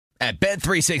At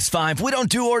Bet365, we don't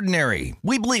do ordinary.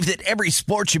 We believe that every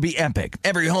sport should be epic.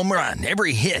 Every home run,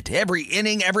 every hit, every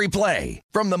inning, every play.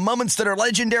 From the moments that are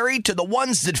legendary to the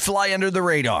ones that fly under the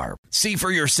radar. See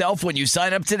for yourself when you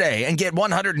sign up today and get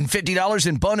 $150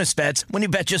 in bonus bets when you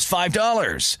bet just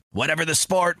 $5. Whatever the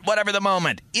sport, whatever the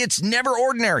moment, it's never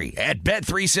ordinary at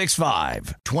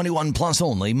Bet365. 21 plus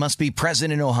only. Must be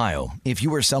present in Ohio. If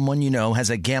you or someone you know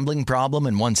has a gambling problem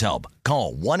and wants help,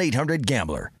 call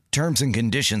 1-800-GAMBLER. Terms and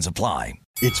conditions apply.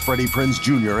 It's Freddie Prinze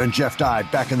Jr. and Jeff Dye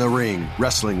back in the ring.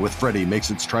 Wrestling with Freddie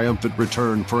makes its triumphant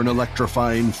return for an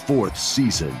electrifying 4th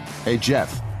season. Hey,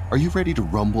 Jeff, are you ready to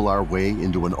rumble our way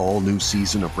into an all-new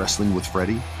season of Wrestling with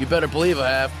Freddie? You better believe I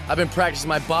have. I've been practicing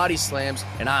my body slams,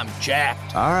 and I'm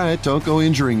jacked. All right, don't go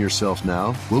injuring yourself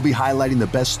now. We'll be highlighting the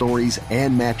best stories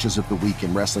and matches of the week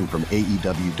in wrestling from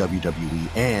AEW,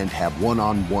 WWE, and have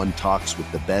one-on-one talks with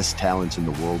the best talents in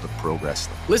the world of pro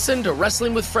wrestling. Listen to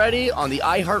Wrestling with Freddie on the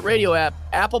iHeartRadio app,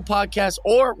 Apple Podcasts,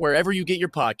 or wherever you get your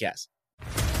podcasts.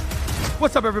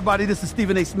 What's up, everybody? This is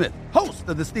Stephen A. Smith, host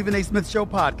of the Stephen A. Smith Show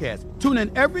podcast. Tune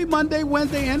in every Monday,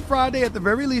 Wednesday, and Friday at the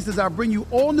very least as I bring you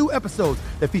all new episodes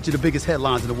that feature the biggest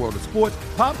headlines in the world of sports,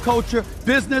 pop culture,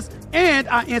 business, and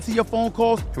I answer your phone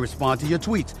calls and respond to your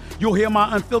tweets. You'll hear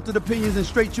my unfiltered opinions and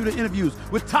straight-shooter interviews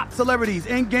with top celebrities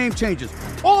and game changers.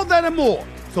 All of that and more.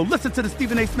 So listen to the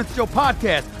Stephen A. Smith Show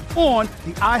podcast on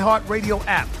the iHeartRadio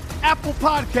app, Apple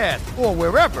Podcasts, or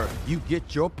wherever you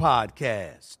get your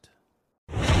podcast.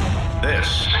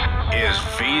 This is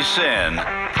VSiN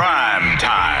Prime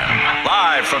Time.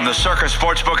 Live from the Circus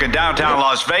Sportsbook in downtown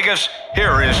Las Vegas,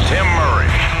 here is Tim Murray.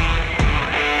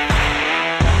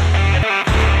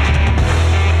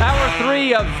 Hour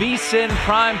 3 of VSiN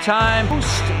Prime Time.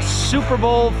 Post Super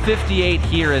Bowl 58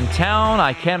 here in town.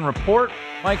 I can report,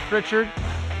 Mike Pritchard,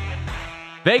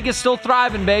 Vegas still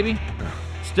thriving, baby.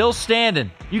 Still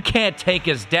standing. You can't take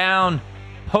us down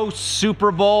post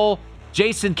Super Bowl.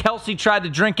 Jason Kelce tried to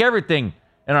drink everything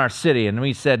in our city, and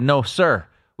we said, no, sir.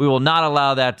 We will not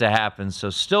allow that to happen. So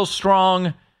still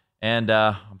strong, and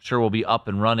I'm sure we'll be up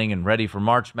and running and ready for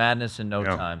March Madness in no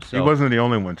time. So, he wasn't the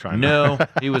only one trying No,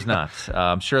 he was not.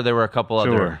 I'm sure there were a couple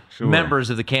other members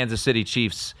of the Kansas City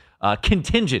Chiefs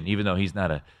contingent, even though he's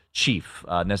not a Chief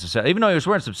necessarily, even though he was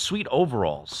wearing some sweet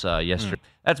overalls yesterday.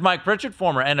 That's Mike Pritchard,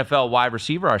 former NFL wide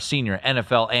receiver, our senior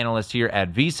NFL analyst here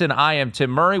at VSiN. I am Tim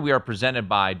Murray. We are presented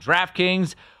by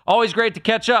DraftKings. Always great to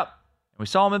catch up. We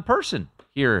saw him in person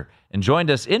here and joined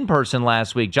us in person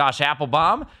last week. Josh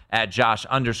Applebaum at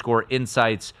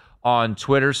Josh_Insights on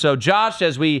Twitter. So, Josh,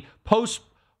 as we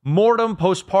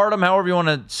postpartum, however you want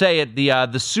to say it,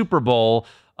 the Super Bowl,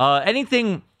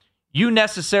 anything you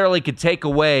necessarily could take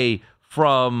away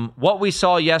from what we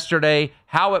saw yesterday,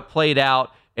 how it played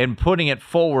out, and putting it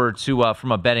forward to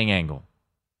from a betting angle?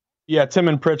 Yeah, Tim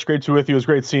and Pritch, great to be with you. It was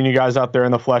great seeing you guys out there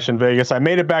in the flesh in Vegas. I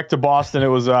made it back to Boston. It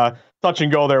was touch and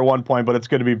go there at one point, but it's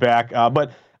good to be back.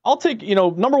 But I'll take,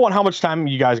 number one, how much time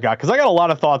you guys got, because I got a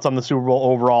lot of thoughts on the Super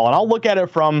Bowl overall, and I'll look at it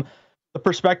from the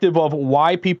perspective of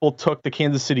why people took the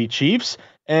Kansas City Chiefs.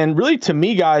 And really, to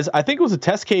me, guys, I think it was a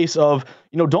test case of,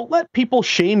 don't let people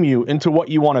shame you into what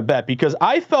you want to bet, because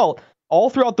I felt all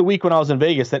throughout the week when I was in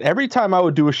Vegas that every time I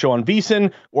would do a show on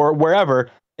VSiN or wherever,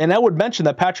 and I would mention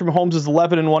that Patrick Mahomes is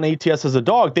 11-1 ATS as a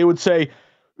dog, they would say,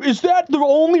 is that the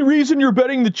only reason you're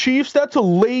betting the Chiefs? That's a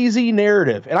lazy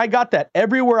narrative. And I got that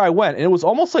everywhere I went. And it was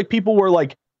almost like people were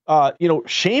like,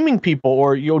 shaming people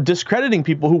or, discrediting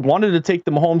people who wanted to take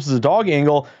the Mahomes as a dog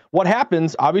angle. What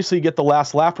happens? Obviously, you get the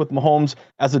last laugh with Mahomes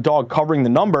as a dog covering the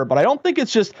number, but I don't think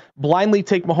it's just blindly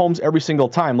take Mahomes every single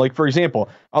time. Like, for example,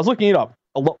 I was looking it up.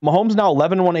 Mahomes now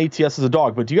 11-1 ATS as a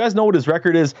dog, but do you guys know what his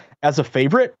record is as a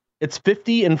favorite? It's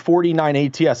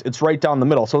 50-49 ATS. It's right down the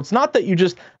middle. So it's not that you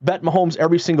just bet Mahomes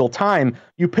every single time.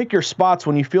 You pick your spots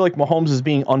when you feel like Mahomes is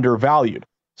being undervalued.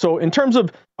 So in terms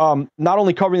of not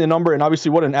only covering the number, and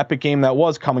obviously what an epic game that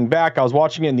was coming back. I was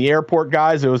watching it in the airport,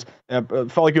 guys. It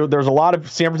felt like there was a lot of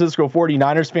San Francisco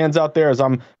 49ers fans out there as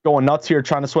I'm going nuts here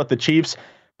trying to sweat the Chiefs.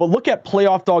 But look at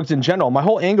playoff dogs in general. My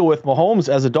whole angle with Mahomes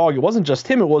as a dog, it wasn't just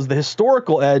him. It was the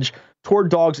historical edge toward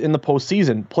dogs in the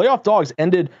postseason. Playoff dogs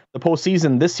ended the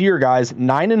postseason this year, guys,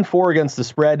 9-4 against the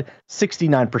spread,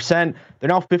 69%. They're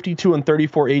now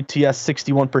 52-34 ATS,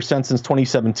 61% since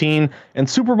 2017. And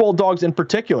Super Bowl dogs in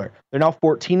particular, they're now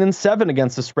 14-7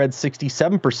 against the spread,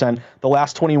 67% the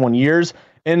last 21 years.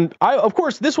 And of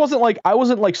course, I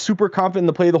wasn't like super confident in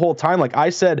the play the whole time. Like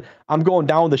I said, I'm going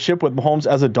down with the ship with Mahomes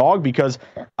as a dog because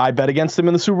I bet against him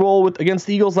in the Super Bowl against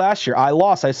the Eagles last year. I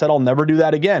lost. I said, I'll never do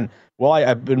that again. Well,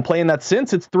 I've been playing that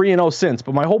since. It's 3-0 since.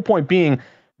 But my whole point being,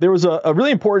 there was a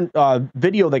really important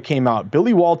video that came out.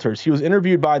 Billy Walters, he was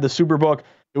interviewed by the Superbook,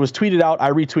 It was tweeted out.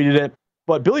 I retweeted it.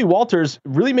 But Billy Walters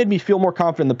really made me feel more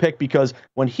confident in the pick because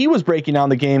when he was breaking down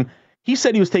the game, he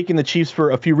said he was taking the Chiefs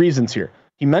for a few reasons here.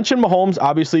 He mentioned Mahomes,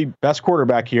 obviously best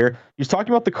quarterback here. He's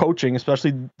talking about the coaching,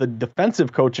 especially the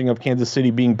defensive coaching of Kansas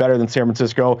City being better than San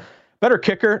Francisco. Better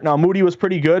kicker. Now, Moody was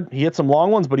pretty good. He hit some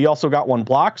long ones, but he also got one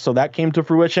block, so that came to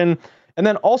fruition. And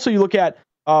then also you look at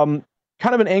kind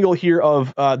of an angle here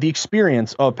of the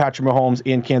experience of Patrick Mahomes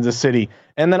in Kansas City.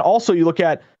 And then also you look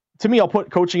at, to me, I'll put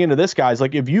coaching into this, guys.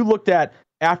 Like if you looked at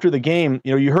after the game,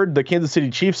 you heard the Kansas City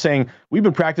Chiefs saying, we've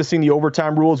been practicing the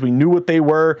overtime rules. We knew what they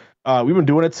were. We've been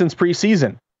doing it since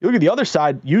preseason. You look at the other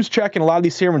side, Juszczyk and a lot of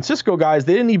these San Francisco guys,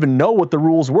 they didn't even know what the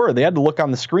rules were. They had to look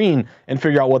on the screen and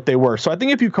figure out what they were. So I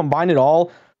think if you combine it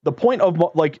all, the point of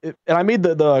and I made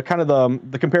the kind of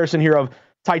the comparison here of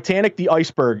Titanic, the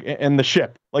iceberg, and the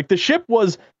ship. Like the ship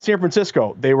was San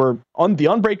Francisco. They were the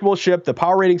unbreakable ship. The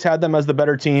power ratings had them as the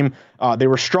better team. They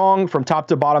were strong from top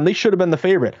to bottom. They should have been the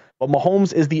favorite. But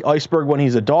Mahomes is the iceberg when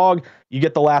he's a dog. You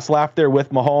get the last laugh there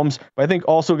with Mahomes. But I think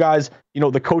also, guys,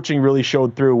 the coaching really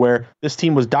showed through where this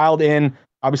team was dialed in.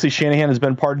 Obviously, Shanahan has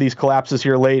been part of these collapses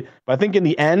here late. But I think in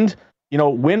the end,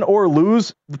 win or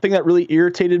lose, the thing that really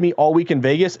irritated me all week in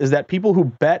Vegas is that people who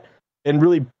bet and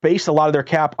really based a lot of their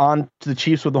cap on to the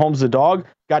Chiefs with Mahomes as a dog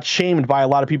got shamed by a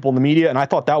lot of people in the media. And I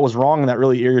thought that was wrong, and that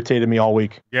really irritated me all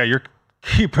week. Yeah, you're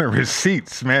keeping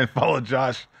receipts, man. Follow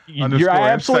Josh. I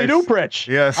absolutely do, Pritch.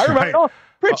 Yes, I remember. Right.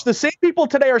 Pritch, the same people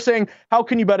today are saying, how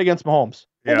can you bet against Mahomes?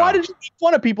 Well, why did you make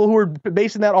fun of people who were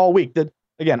basing that all week?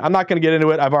 Again, I'm not going to get into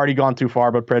it. I've already gone too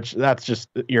far, but Pritch, that's just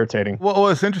irritating. Well,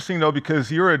 it's interesting, though,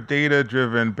 because you're a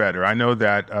data-driven bettor. I know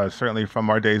that certainly from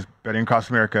our days betting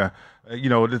across America.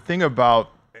 The thing about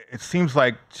it seems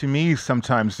like to me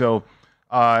sometimes, though,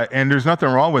 and there's nothing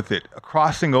wrong with it,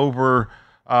 crossing over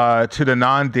to the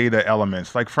non-data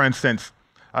elements. Like, for instance,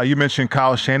 you mentioned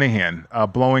Kyle Shanahan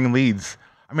blowing leads.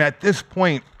 I mean, at this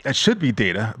point, that should be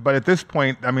data, but at this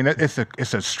point, I mean, it's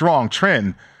a strong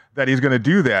trend that he's going to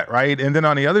do that, right? And then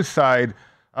on the other side,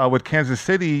 with Kansas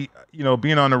City,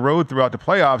 being on the road throughout the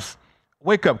playoffs,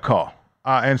 wake-up call.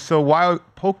 And so while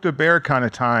poke the bear kind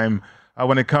of time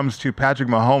when it comes to Patrick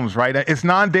Mahomes, right? It's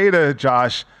non-data,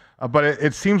 Josh, but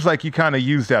it seems like you kind of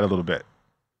use that a little bit.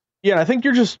 Yeah, I think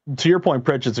you're just, to your point,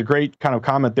 Pritch, it's a great kind of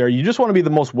comment there. You just want to be the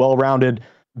most well-rounded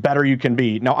better you can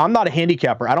be. Now, I'm not a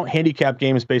handicapper. I don't handicap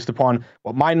games based upon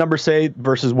what my numbers say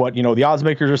versus what, the odds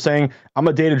makers are saying. I'm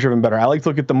a data-driven bettor. I like to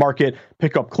look at the market,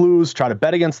 pick up clues, try to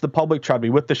bet against the public, try to be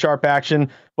with the sharp action.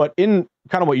 But in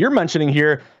kind of what you're mentioning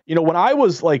here, when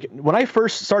I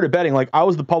first started betting, I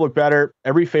was the public bettor,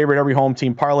 every favorite, every home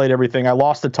team, parlayed everything. I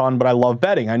lost a ton, but I love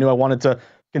betting. I knew I wanted to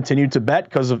continue to bet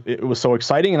because it was so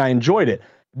exciting and I enjoyed it.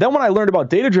 Then when I learned about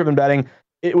data-driven betting,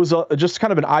 it was just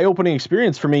kind of an eye-opening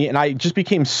experience for me, and I just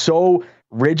became so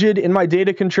rigid in my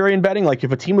data contrarian betting. Like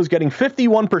if a team was getting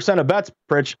 51% of bets,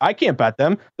 Pritch, I can't bet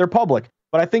them. They're public.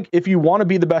 But I think if you want to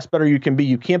be the best bettor you can be,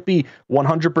 you can't be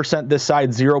 100% this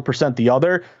side, 0% the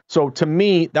other. So to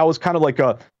me, that was kind of like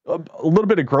a little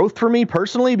bit of growth for me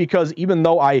personally, because even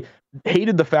though I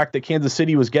hated the fact that Kansas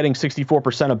City was getting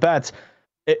 64% of bets,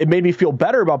 it made me feel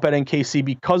better about betting KC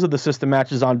because of the system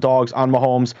matches on dogs, on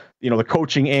Mahomes, the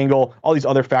coaching angle, all these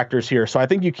other factors here. So I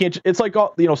think you can't, it's like,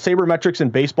 sabermetrics in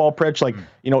baseball, Pritch,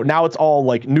 now it's all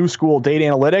like new school data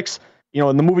analytics.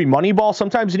 In the movie Moneyball,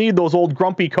 sometimes you need those old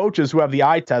grumpy coaches who have the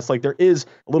eye test. Like there is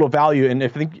a little value. And I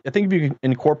think if you can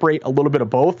incorporate a little bit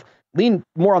of both, lean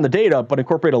more on the data, but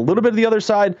incorporate a little bit of the other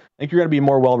side, I think you're going to be a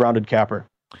more well-rounded capper.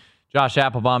 Josh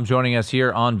Applebaum joining us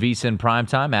here on VSiN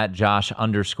Primetime at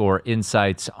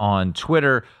Josh_Insights on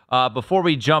Twitter. Before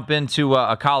we jump into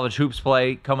a college hoops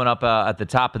play coming up at the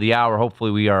top of the hour,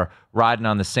 hopefully we are riding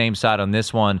on the same side on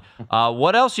this one.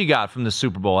 What else you got from the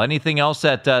Super Bowl? Anything else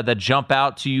that jump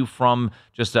out to you from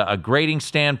just a grading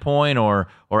standpoint, or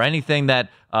anything that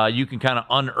you can kind of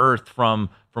unearth from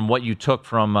what you took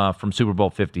from Super Bowl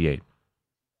 58?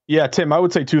 Yeah, Tim, I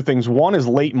would say two things. One is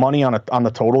late money on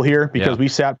the total here, because we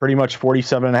sat pretty much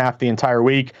 47.5 the entire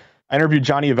week. I interviewed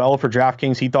Johnny Avella for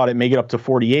DraftKings. He thought it may get up to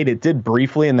 48. It did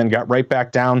briefly and then got right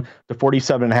back down to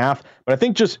 47.5. But I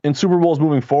think just in Super Bowls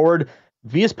moving forward,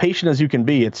 be as patient as you can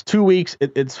be. It's 2 weeks.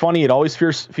 It's funny. It always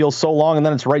feels so long, and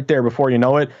then it's right there before you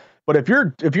know it. But if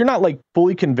you're not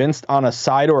fully convinced on a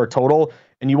side or a total,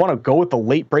 and you want to go with the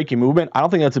late breaking movement, I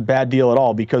don't think that's a bad deal at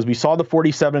all, because we saw the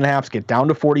 47.5s get down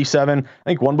to 47. I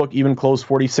think one book even closed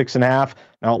 46.5.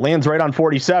 Now it lands right on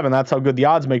 47. That's how good the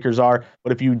odds makers are.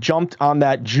 But if you jumped on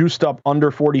that juiced up under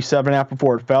 47.5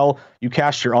 before it fell, you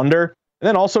cashed your under. And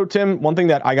then also, Tim, one thing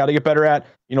that I got to get better at,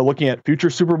 looking at future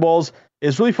Super Bowls,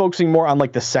 is really focusing more on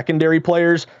like the secondary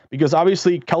players, because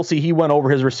obviously Kelsey, he went over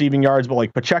his receiving yards, but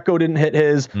like Pacheco didn't hit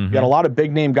his. You got a lot of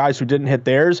big name guys who didn't hit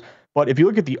theirs. But if you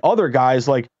look at the other guys,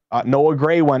 like Noah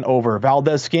Gray went over,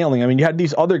 Valdez Scantling. I mean, you had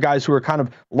these other guys who were kind of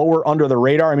lower under the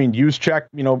radar. I mean, Juszczyk,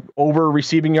 over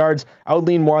receiving yards. I would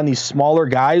lean more on these smaller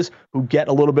guys who get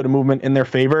a little bit of movement in their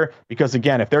favor, because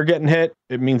again, if they're getting hit,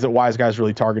 it means that Wise Guys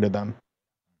really targeted them.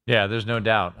 Yeah, there's no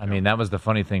doubt. I mean, that was the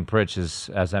funny thing, Pritch, is,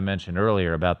 as I mentioned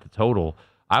earlier about the total.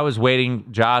 I was waiting,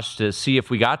 Josh, to see if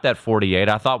we got that 48.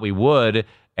 I thought we would,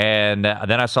 and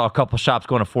then I saw a couple shops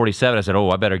going to 47. I said,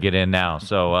 I better get in now.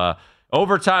 So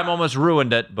overtime almost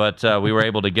ruined it, but we were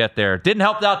able to get there. Didn't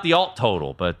help out the alt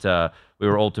total, but we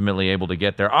were ultimately able to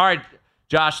get there. All right,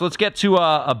 Josh, let's get to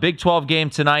a Big 12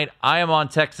 game tonight. I am on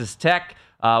Texas Tech.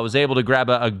 I was able to grab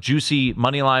a juicy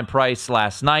money line price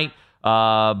last night,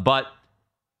 but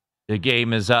the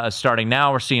game is starting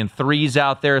now. We're seeing 3s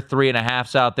out there,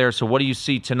 3.5s out there. So what do you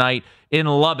see tonight in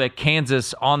Lubbock,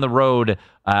 Kansas, on the road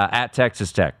at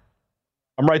Texas Tech?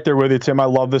 I'm right there with you, Tim. I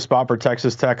love this spot for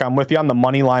Texas Tech. I'm with you on the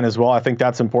money line as well. I think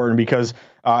that's important because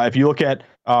if you look at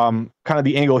kind of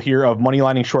the angle here of money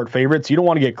lining short favorites, you don't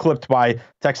want to get clipped by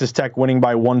Texas Tech winning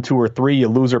by 1, 2, or 3. You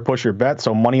lose or push your bet.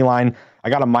 So money line, I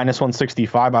got a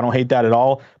 -165. I don't hate that at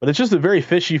all, but it's just a very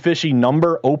fishy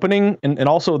number opening, and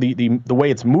also the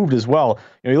way it's moved as well.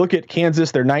 You look at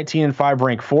Kansas, they're 19-5,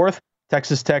 ranked 4th.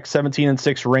 Texas Tech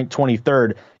 17-6, ranked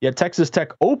 23rd. Yet Texas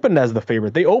Tech opened as the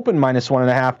favorite. They opened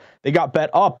 -1.5. They got bet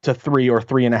up to 3 or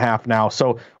 3.5 now.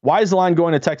 So why is the line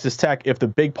going to Texas Tech if the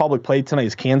big public play tonight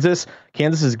is Kansas?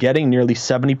 Kansas is getting nearly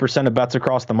 70% of bets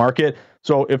across the market.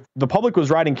 So if the public was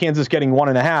riding Kansas getting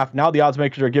 1.5, now the odds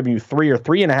makers are giving you 3 or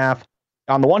 3.5.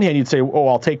 On the one hand, you'd say,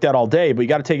 I'll take that all day, but you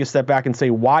got to take a step back and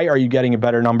say, why are you getting a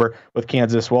better number with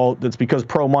Kansas? Well, it's because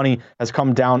pro money has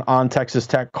come down on Texas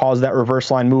Tech, caused that reverse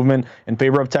line movement in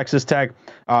favor of Texas Tech.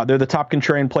 They're the top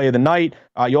contrarian play of the night.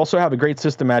 You also have a great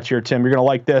system match here, Tim. You're going to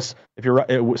like this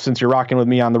since you're rocking with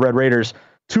me on the Red Raiders.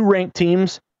 2 ranked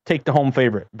teams take the home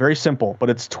favorite. Very simple, but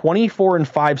it's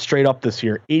 24-5 straight up this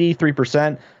year,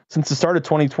 83%. Since the start of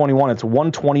 2021, it's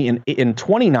 120 and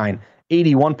 29,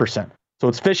 81%. So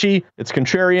it's fishy, it's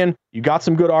contrarian. You got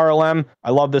some good RLM.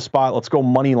 I love this spot. Let's go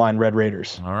money line Red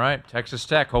Raiders. All right, Texas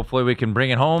Tech. Hopefully we can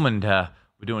bring it home, and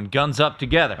we're doing guns up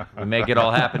together. We make it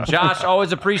all happen. Josh,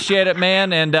 always appreciate it,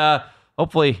 man. And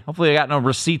hopefully I got no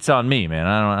receipts on me, man.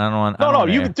 I don't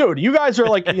want. Dude, you guys are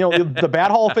like the bad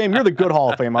Hall of Fame. You're the good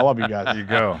Hall of Fame. I love you guys. There you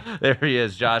go. There he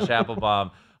is, Josh Applebaum.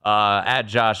 At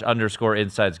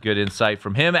Josh_Insights. Good insight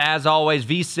from him. As always,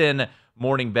 VSiN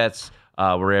Morning Bets,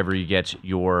 wherever you get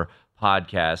your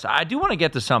podcast. I do want to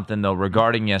get to something, though,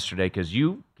 regarding yesterday, because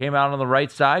you came out on the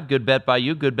right side. Good bet by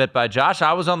you. Good bet by Josh.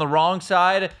 I was on the wrong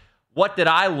side. What did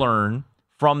I learn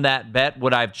from that bet?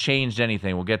 Would I have changed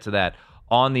anything? We'll get to that.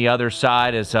 On the other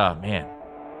side is,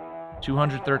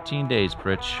 213 days,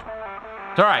 Pritch.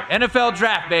 It's all right. NFL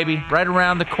draft, baby. Right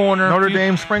around the corner. Notre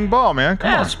Dame spring ball, man.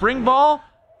 Come on. Spring ball.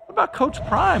 What about Coach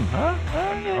Prime, huh?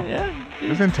 Yeah. He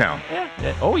was in town.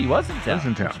 Yeah. Oh, he was in town. He was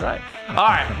in town. That's right. All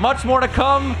right. Much more to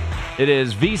come. It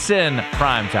is VSiN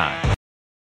PrimeTime.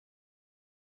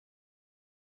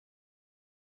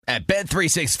 At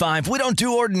Bet365, we don't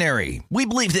do ordinary. We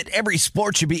believe that every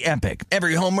sport should be epic.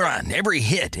 Every home run, every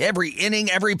hit, every inning,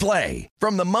 every play.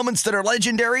 From the moments that are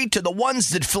legendary to the ones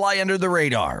that fly under the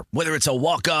radar. Whether it's a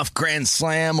walk-off grand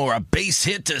slam or a base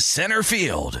hit to center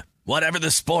field. Whatever the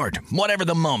sport, whatever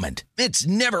the moment. It's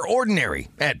never ordinary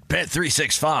at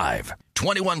Bet365.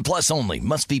 21 plus only.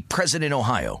 Must be present in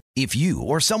Ohio. If you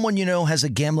or someone you know has a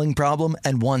gambling problem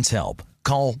and wants help,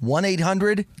 call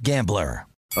 1-800-GAMBLER.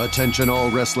 Attention all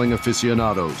wrestling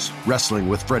aficionados. Wrestling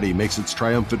with Freddie makes its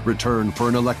triumphant return for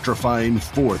an electrifying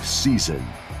 4th season.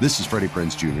 This is Freddie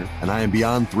Prinze Jr., and I am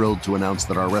beyond thrilled to announce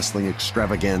that our wrestling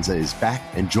extravaganza is back,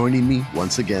 and joining me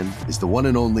once again is the one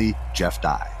and only Jeff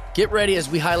Dye. Get ready as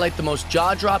we highlight the most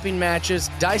jaw-dropping matches,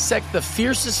 dissect the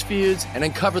fiercest feuds, and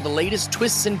uncover the latest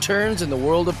twists and turns in the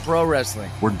world of pro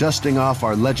wrestling. We're dusting off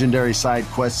our legendary side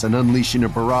quests and unleashing a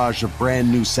barrage of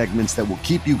brand new segments that will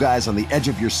keep you guys on the edge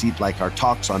of your seat like our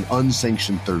talks on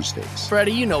Unsanctioned Thursdays.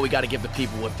 Freddie, you know we got to give the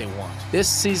people what they want. This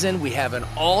season, we have an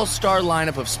all-star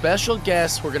lineup of special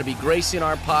guests who are going to be gracing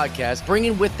our podcast,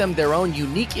 bringing with them their own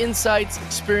unique insights,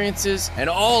 experiences, and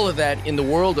all of that in the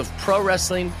world of pro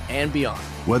wrestling and beyond.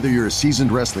 Whether you're a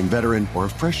seasoned wrestling veteran or a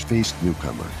fresh-faced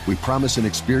newcomer, we promise an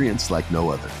experience like no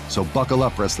other. So buckle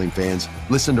up, wrestling fans.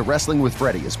 Listen to Wrestling with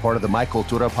Freddie as part of the My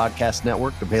Cultura Podcast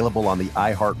Network, available on the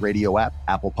iHeartRadio app,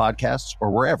 Apple Podcasts, or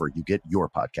wherever you get your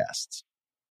podcasts.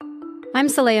 I'm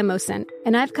Saleha Mohsen,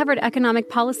 and I've covered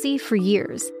economic policy for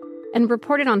years. and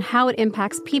reported on how it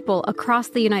impacts people across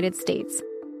the United States.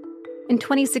 In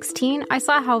 2016, I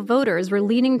saw how voters were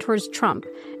leaning towards Trump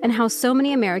and how so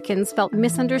many Americans felt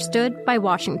misunderstood by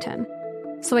Washington.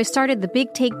 So I started the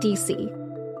Big Take DC.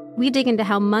 We dig into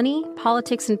how money,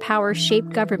 politics, and power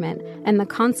shape government and the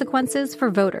consequences for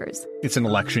voters. It's an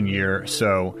election year,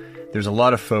 so there's a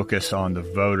lot of focus on the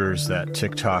voters that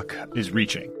TikTok is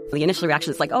reaching. The initial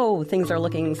reaction is like, oh, things are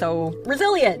looking so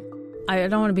resilient. I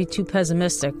don't want to be too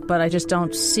pessimistic, but I just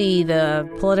don't see the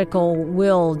political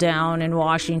will down in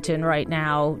Washington right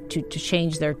now to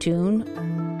change their tune.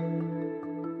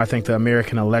 I think the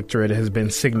American electorate has been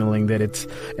signaling that it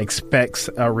expects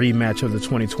a rematch of the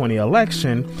 2020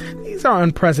 election. These are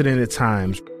unprecedented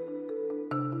times.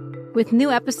 With new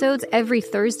episodes every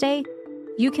Thursday,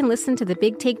 you can listen to the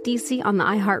Big Take DC on the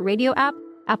iHeartRadio app,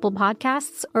 Apple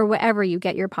Podcasts, or wherever you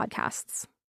get your podcasts.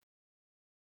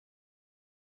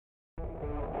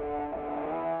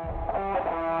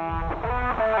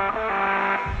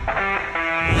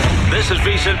 This is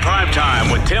VSiN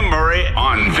Primetime with Tim Murray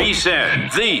on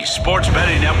VSiN, the Sports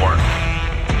Betting Network.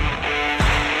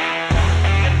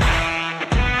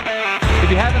 If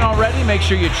you haven't already, make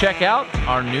sure you check out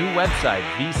our new website,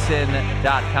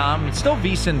 VSiN.com. It's still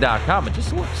VSiN.com. It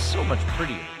just looks so much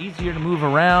prettier, easier to move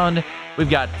around. We've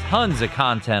got tons of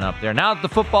content up there. Now that the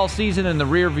football season in the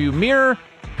rearview mirror,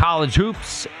 college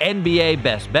hoops, NBA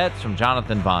best bets from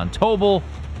Jonathan Von Tobel,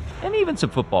 and even some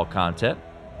football content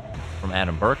from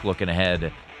Adam Burke looking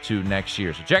ahead to next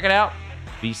year. So check it out,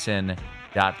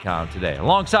 VSiN.com today.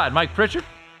 Alongside Mike Pritchard,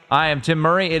 I am Tim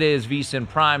Murray. It is VSiN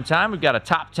Prime Time. We've got a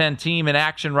top 10 team in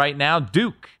action right now.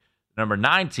 Duke, number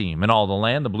 9 team in all the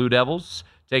land, the Blue Devils,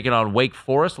 taking on Wake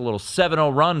Forest. A little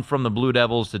 7-0 run from the Blue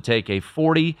Devils to take a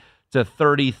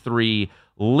 40-33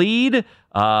 lead.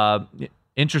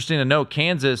 Interesting to note,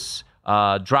 Kansas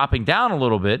dropping down a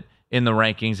little bit in the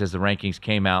rankings as the rankings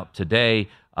came out today.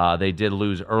 They did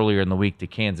lose earlier in the week to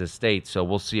Kansas State, so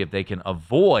we'll see if they can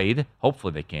avoid,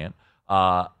 hopefully they can,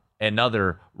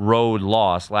 another road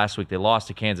loss. Last week they lost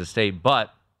to Kansas State,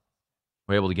 but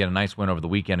were able to get a nice win over the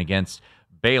weekend against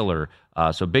Baylor.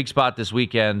 So big spot this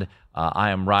weekend. I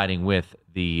am riding with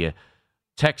the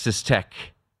Texas Tech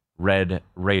Red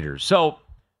Raiders. So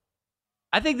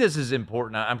I think this is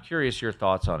important. I'm curious your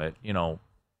thoughts on it. You know,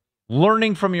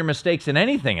 learning from your mistakes in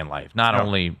anything in life, not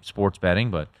only sports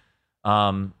betting, but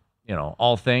you know,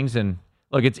 all things. And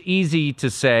look, it's easy to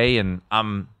say, and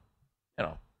I'm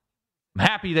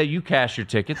happy that you cashed your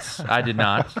tickets. I did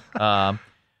not.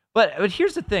 But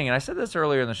here's the thing, and I said this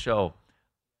earlier in the show,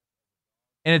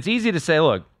 and it's easy to say,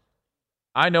 look,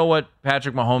 I know what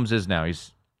Patrick Mahomes is now.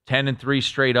 He's 10-3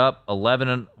 straight up,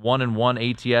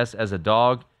 11-1 ATS as a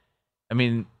dog. I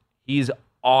mean, he's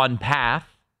on path.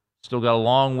 Still got a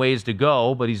long ways to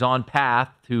go, but he's on path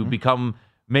to become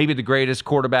maybe the greatest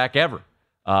quarterback ever.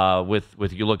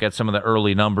 With you look at some of the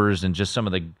early numbers and just some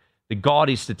of the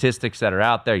gaudy statistics that are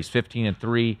out there. He's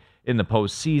 15-3 in the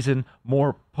postseason,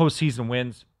 more postseason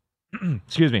wins,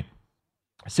 excuse me,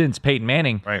 since Peyton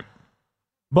Manning. Right.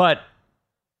 But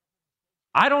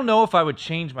I don't know if I would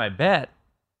change my bet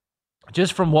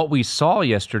just from what we saw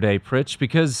yesterday, Pritch,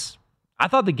 because I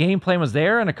thought the game plan was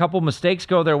there and a couple mistakes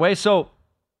go their way. So,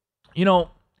 you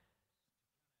know,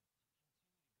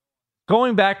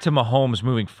 going back to Mahomes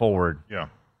moving forward,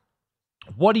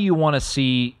 what do you want to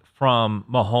see from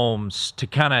Mahomes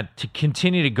to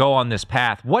continue to go on this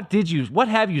path? What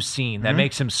have you seen that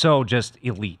makes him so just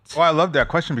elite? Well, I love that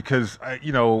question because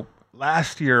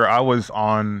last year I was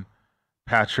on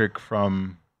Patrick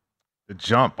from the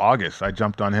jump. August, I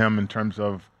jumped on him in terms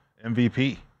of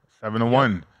MVP,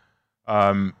 7-1,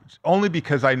 only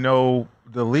because I know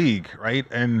the league, right?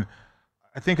 And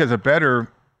I think as a bettor,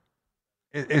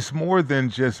 it's more than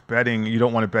just betting. You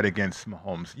don't want to bet against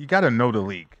Mahomes. You got to know the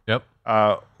league. Yep.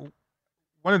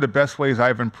 One of the best ways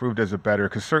I've improved as a bettor,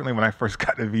 because certainly when I first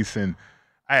got to VSiN,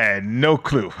 I had no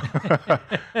clue.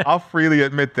 I'll freely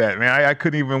admit that, man. I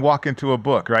couldn't even walk into a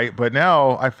book, right? But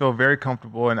now I feel very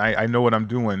comfortable and I know what I'm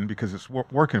doing because it's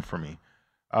working for me.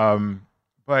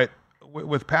 But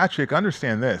with Patrick,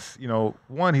 understand this.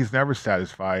 One, he's never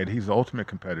satisfied. He's the ultimate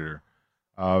competitor.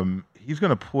 He's going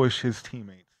to push his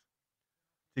teammates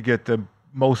to get the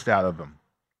most out of them.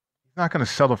 He's not going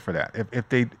to settle for that.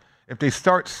 If they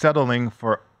start settling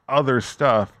for other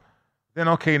stuff, then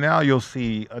okay, now you'll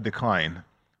see a decline.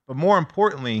 But more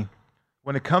importantly,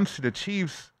 when it comes to the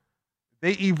Chiefs,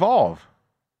 they evolve.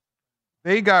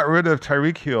 They got rid of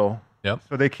Tyreek Hill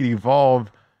so they could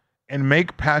evolve and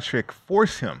make Patrick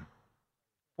force him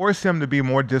to be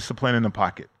more disciplined in the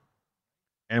pocket.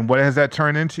 And what has that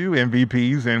turned into?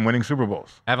 MVPs and winning Super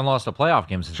Bowls. Haven't lost a playoff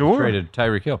game since we traded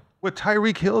Tyreek Hill. With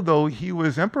Tyreek Hill, though, he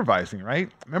was improvising, right?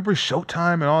 Remember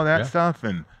Showtime and all that stuff?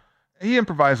 And he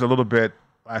improvised a little bit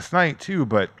last night, too,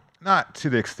 but not to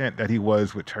the extent that he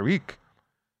was with Tyreek.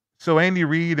 So Andy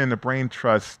Reid and the Brain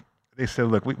Trust, they said,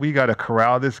 look, we got to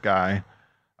corral this guy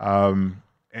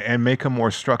and make him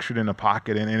more structured in the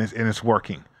pocket, and it's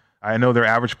working. I know their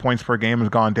average points per game has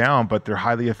gone down, but they're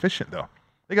highly efficient, though.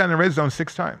 They got in the red zone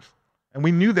 6 times. And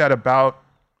we knew that about,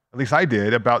 at least I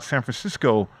did, about San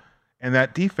Francisco and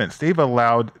that defense. They've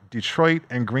allowed Detroit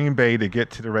and Green Bay to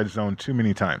get to the red zone too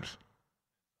many times.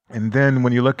 And then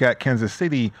when you look at Kansas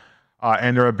City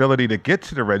and their ability to get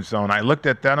to the red zone, I looked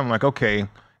at that, I'm like, okay,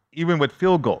 even with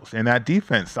field goals and that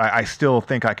defense, I still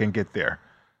think I can get there.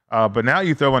 But now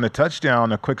you throw in a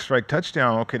touchdown, a quick strike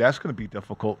touchdown, okay, that's going to be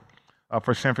difficult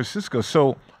for San Francisco.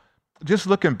 So just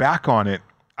looking back on it,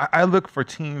 I look for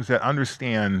teams that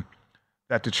understand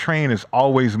that the train is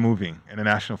always moving in the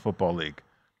National Football League.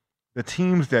 The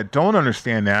teams that don't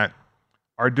understand that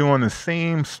are doing the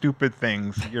same stupid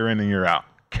things year in and year out.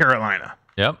 Carolina.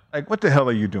 Yep. Like, what the hell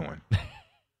are you doing?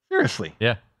 Seriously.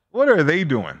 Yeah. What are they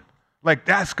doing? Like,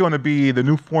 that's going to be the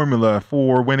new formula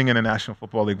for winning in the National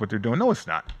Football League, what they're doing. No, it's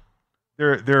not.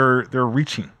 They're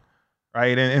reaching,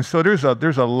 right? And so there's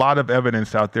a lot of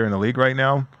evidence out there in the league right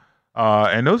now.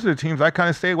 And those are the teams I kind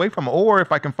of stay away from. Or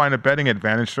if I can find a betting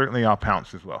advantage, certainly I'll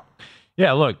pounce as well.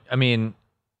 Yeah, look, I mean,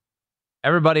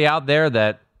 everybody out there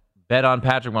that bet on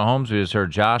Patrick Mahomes, we just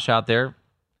heard Josh out there,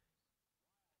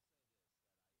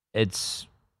 it's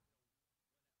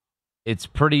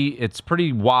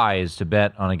pretty wise to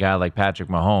bet on a guy like Patrick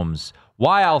Mahomes.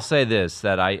 Why I'll say this,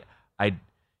 that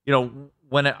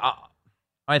when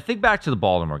I think back to the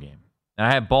Baltimore game, and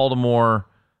I had Baltimore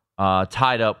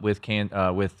tied up with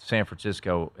San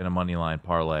Francisco in a money line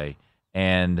parlay,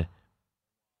 and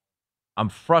I'm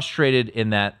frustrated in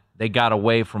that they got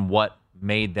away from what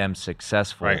made them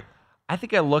successful. Right. I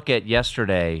think I look at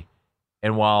yesterday,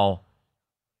 and while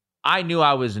I knew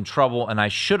I was in trouble and I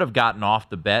should have gotten off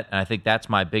the bet, and I think that's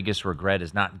my biggest regret,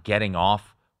 is not getting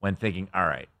off when thinking, all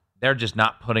right, they're just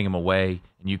not putting him away,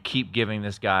 and you keep giving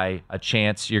this guy a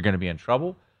chance, you're going to be in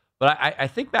trouble. But I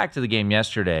think back to the game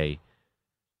yesterday,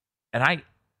 and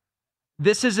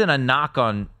this isn't a knock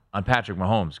on Patrick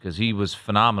Mahomes because he was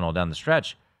phenomenal down the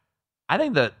stretch. I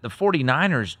think the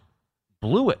 49ers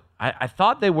blew it. I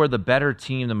thought they were the better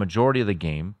team the majority of the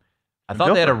game. I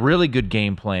thought they had a really good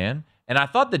game plan. And I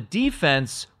thought the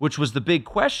defense, which was the big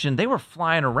question, they were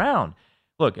flying around.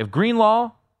 Look, if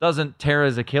Greenlaw doesn't tear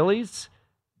his Achilles,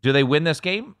 do they win this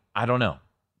game? I don't know.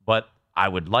 But I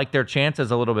would like their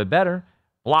chances a little bit better.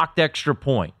 Blocked extra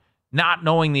point. Not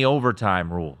knowing the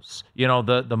overtime rules.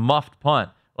 The muffed punt.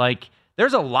 Like,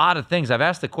 there's a lot of things. I've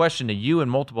asked the question to you and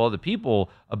multiple other people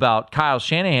about Kyle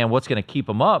Shanahan, what's going to keep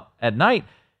him up at night.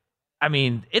 I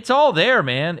mean, it's all there,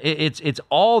 man. It's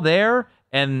all there.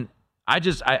 And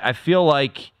I feel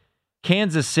like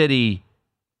Kansas City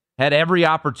had every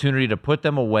opportunity to put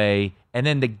them away, and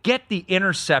then to get the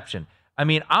interception. I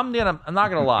mean, I'm not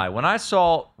gonna lie.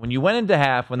 When you went into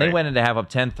half, when they went into half up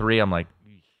 10-3, I'm like,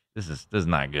 this is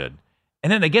not good.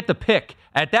 And then they get the pick.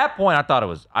 At that point, I thought,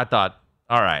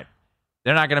 all right,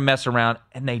 they're not gonna mess around,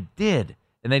 and they did,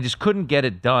 and they just couldn't get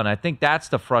it done. I think that's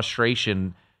the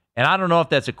frustration, and I don't know if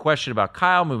that's a question about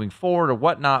Kyle moving forward or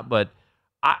whatnot, but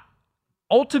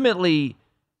ultimately,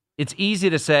 it's easy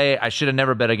to say I should have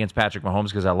never bet against Patrick Mahomes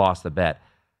because I lost the bet.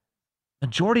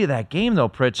 Majority of that game, though,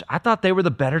 Pritch, I thought they were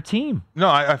the better team. No,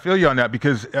 I feel you on that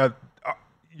because,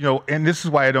 and this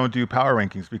is why I don't do power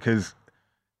rankings, because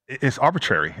it's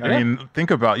arbitrary. Yeah. I mean,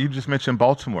 think about, you just mentioned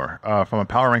Baltimore from a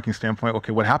power ranking standpoint.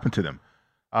 Okay, what happened to them?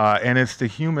 And it's the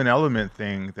human element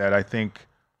thing that I think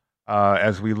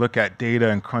as we look at data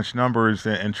and crunch numbers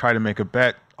and try to make a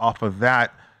bet off of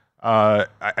that,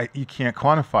 you can't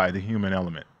quantify the human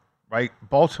element, right?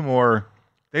 Baltimore,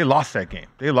 they lost that game.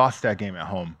 They lost that game at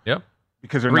home. Yep.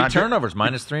 Because they're not turnovers,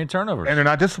 -3 in turnovers, and they're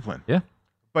not disciplined. Yeah.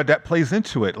 But that plays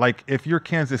into it. Like, if you're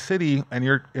Kansas City and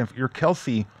if you're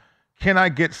Kelsey, can I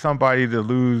get somebody to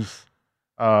lose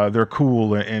their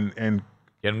cool and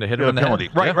get him to hit him in the penalty?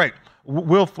 Head. Right, yeah. right.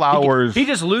 Will Flowers. He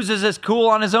just loses his cool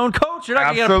on his own coach. You're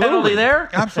not going to get a penalty there.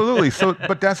 Absolutely. So,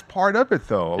 but that's part of it,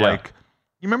 though. Yeah. Like,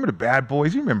 you remember the bad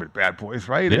boys? You remember the bad boys,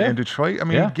 right? Yeah. In Detroit. I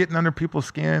mean, getting under people's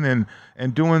skin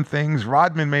and doing things.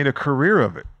 Rodman made a career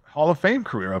of it, Hall of Fame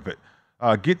career of it.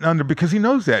 Getting under, because he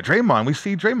knows that. Draymond, we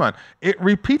see Draymond. It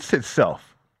repeats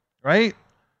itself, right?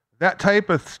 That type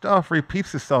of stuff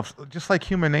repeats itself, just like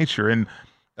human nature. And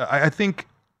I think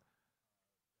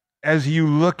as you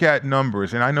look at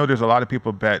numbers, and I know there's a lot of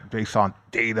people bet based on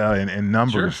data and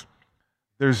numbers, sure.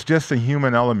 there's just a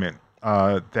human element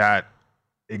that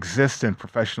exists in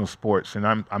professional sports, and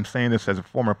I'm saying this as a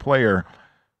former player,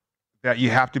 that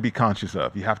you have to be conscious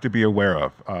of, you have to be aware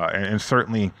of, and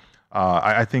certainly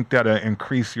I think that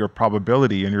increase your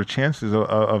probability and your chances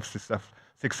of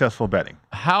successful betting.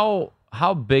 How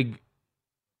big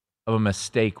of a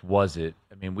mistake was it?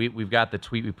 I mean, we've got the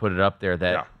tweet, we put it up there,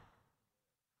 that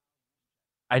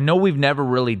I know we've never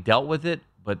really dealt with it,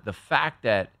 but the fact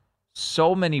that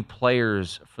so many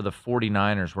players for the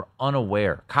 49ers were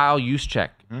unaware. Kyle Juszczyk,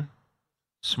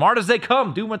 smart as they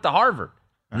come, dude went to Harvard,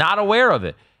 not aware of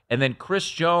it. And then Chris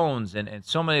Jones and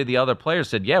so many of the other players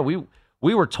said, yeah, we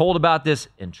were told about this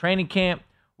in training camp.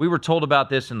 We were told about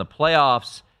this in the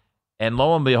playoffs. And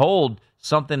lo and behold,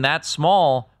 something that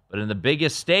small, but in the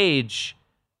biggest stage,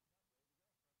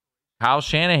 Kyle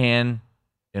Shanahan,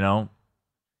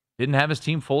 didn't have his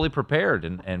team fully prepared.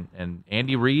 And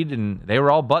Andy Reid, and they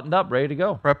were all buttoned up, ready to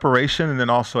go. Preparation and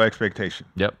then also expectation.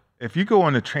 Yep. If you go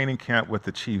on a training camp with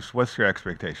the Chiefs, what's your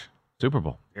expectation? Super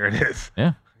Bowl. There it is.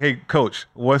 Yeah. Hey, coach,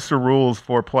 what's the rules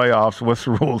for playoffs? What's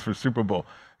the rules for Super Bowl?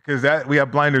 Because that we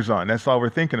have blinders on. That's all we're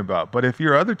thinking about. But if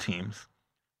you're other teams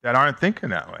that aren't thinking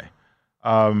that way,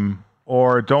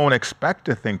 or don't expect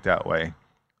to think that way,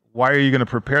 why are you going to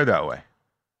prepare that way?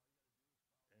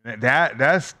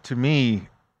 That's to me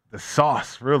the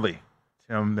sauce, really,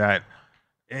 Tim.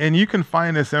 And you can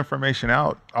find this information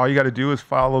out. All you got to do is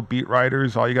follow beat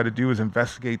writers. All you got to do is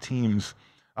investigate teams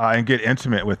and get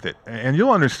intimate with it, and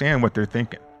you'll understand what they're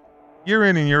thinking. Year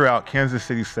in and year out, Kansas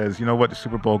City says, you know what, the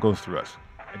Super Bowl goes through us.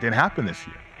 It didn't happen this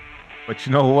year. But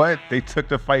you know what? They took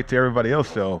the fight to everybody else,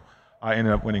 so I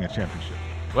ended up winning a championship.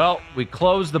 Well, we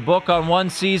closed the book on one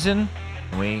season,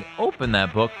 and we open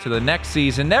that book to the next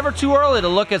season. Never too early to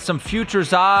look at some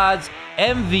futures odds,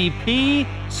 MVP,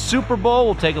 Super Bowl.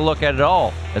 We'll take a look at it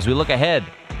all as we look ahead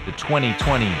to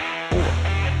 2024.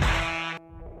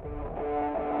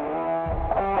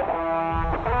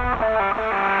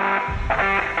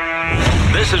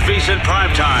 This is VSiN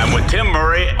Primetime with Tim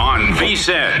Murray on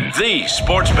VSiN, the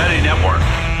Sports Betting Network.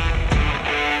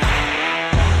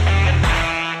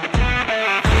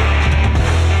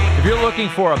 If you're looking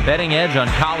for a betting edge on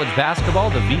college basketball,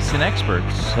 the VSiN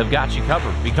experts have got you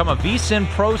covered. Become a VSiN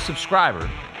Pro subscriber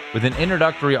with an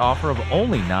introductory offer of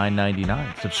only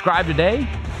 $9.99. Subscribe today,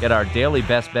 get our daily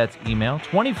best bets email,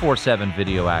 24/7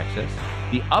 video access,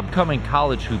 the upcoming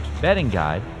college hoops betting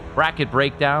guide, bracket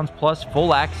breakdowns, plus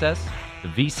full access to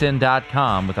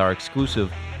vsin.com with our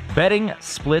exclusive betting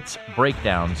splits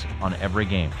breakdowns on every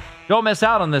game. Don't miss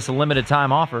out on this limited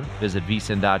time offer. Visit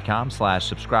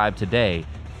vsin.com/subscribe today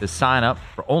to sign up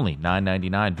for only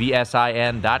 $9.99.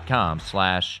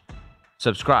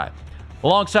 vsin.com/subscribe.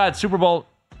 Alongside Super Bowl.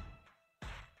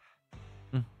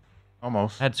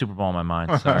 Almost. I had Super Bowl in my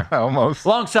mind. Sorry. Almost.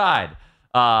 Alongside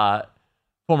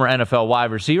former NFL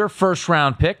wide receiver,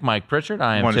 first-round pick, Mike Pritchard.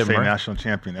 I am Tim Murray. national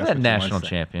champion. That's what national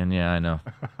champion. Yeah, I know.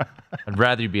 I'd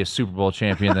rather you be a Super Bowl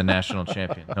champion than national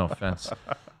champion. No offense.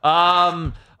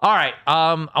 All right.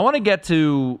 I want to get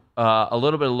to a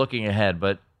little bit of looking ahead,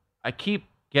 but I keep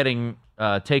getting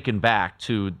taken back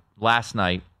to last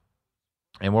night,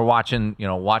 and we're watching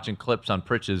clips on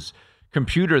Pritch's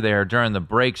computer there during the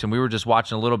breaks, and we were just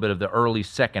watching a little bit of the early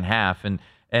second half, and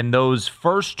those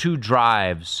first two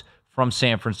drives from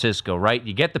San Francisco, right?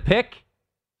 You get the pick,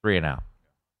 3 and out.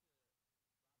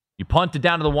 You punt it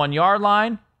down to the 1 yard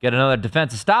line, get another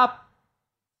defensive stop,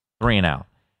 3 and out.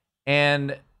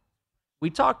 And we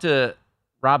talked to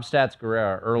Rob Stats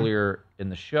Guerrera earlier in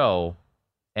the show,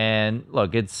 and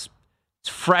look, it's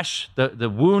fresh. The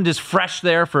wound is fresh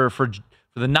there for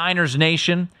the Niners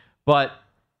Nation, but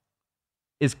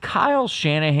is Kyle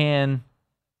Shanahan,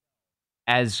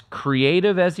 as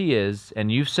creative as he is,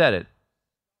 and you've said it,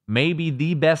 maybe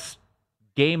the best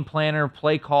game planner,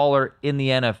 play caller in the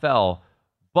NFL,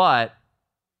 but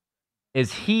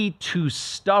is he too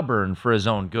stubborn for his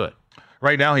own good?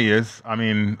 Right now he is. I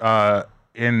mean,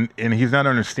 and he's not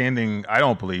understanding, I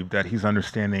don't believe that he's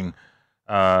understanding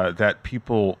that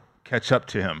people catch up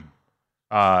to him.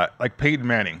 Like Peyton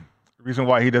Manning. The reason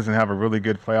why he doesn't have a really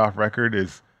good playoff record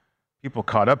is people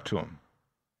caught up to him.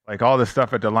 Like all the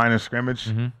stuff at the line of scrimmage,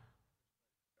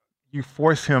 you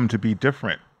force him to be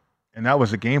different. And that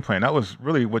was a game plan. That was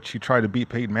really what you tried to beat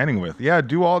Peyton Manning with. Yeah,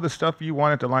 do all the stuff you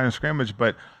want at the line of scrimmage,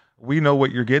 but we know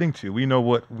what you're getting to. We know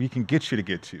what we can get you to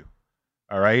get to.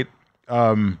 All right?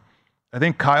 I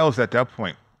think Kyle's at that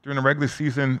point. During the regular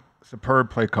season, superb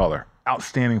play caller,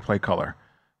 outstanding play caller.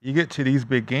 You get to these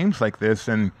big games like this,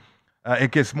 and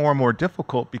it gets more and more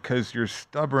difficult because you're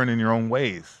stubborn in your own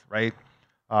ways, right?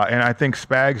 And I think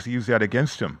Spags used that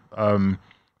against him.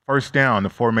 First down, the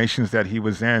formations that he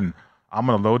was in, I'm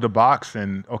going to load the box,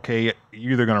 and, okay,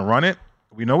 you're either going to run it,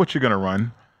 we know what you're going to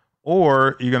run,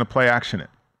 or you're going to play action it.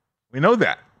 We know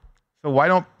that. So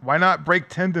why not break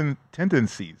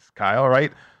tendencies, Kyle,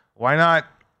 right? Why not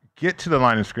get to the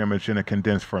line of scrimmage in a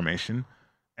condensed formation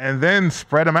and then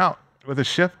spread them out with a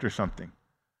shift or something?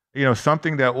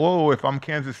 Something that, if I'm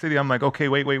Kansas City, I'm like, okay,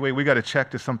 wait, we got to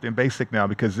check to something basic now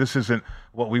because this isn't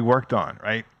what we worked on,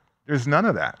 right? There's none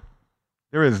of that.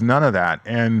 There is none of that.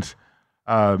 And,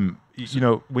 when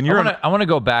you're... I want to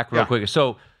go back real quick.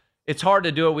 So it's hard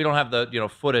to do it. We don't have the,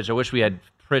 footage. I wish we had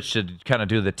Pritch to kind of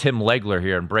do the Tim Legler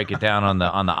here and break it down on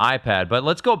the iPad. But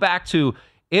let's go back to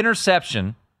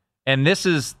interception. And this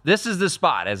is the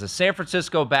spot as a San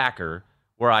Francisco backer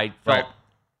where I felt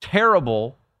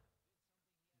terrible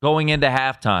going into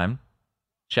halftime.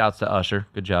 Shouts to Usher.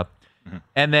 Good job. Mm-hmm.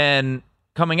 And then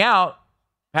coming out,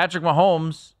 Patrick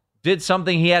Mahomes did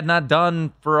something he had not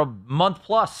done for a month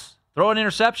plus. Throw an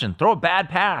interception. Throw a bad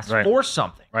pass. Force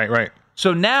something. Right.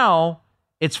 So now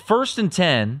it's 1st and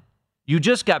 10. You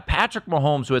just got Patrick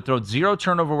Mahomes, who had thrown 0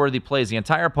 turnover-worthy plays the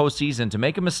entire postseason, to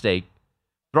make a mistake,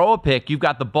 throw a pick. You've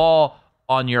got the ball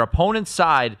on your opponent's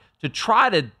side to try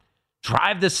to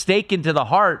drive the stake into the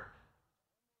heart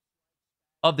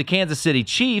of the Kansas City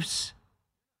Chiefs.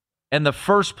 And the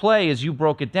first play, as you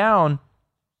broke it down,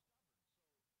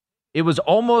 it was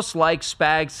almost like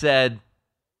Spags said,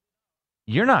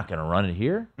 you're not going to run it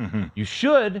here. Mm-hmm. You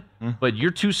should, but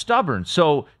you're too stubborn.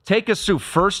 So take us through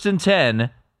 1st and 10.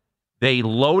 They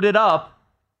load it up,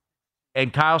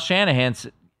 and Kyle Shanahan,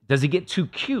 does he get too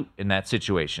cute in that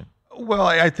situation? Well,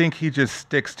 I think he just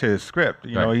sticks to his script.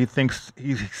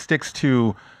 He sticks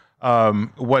to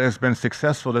what has been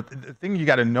successful. The thing you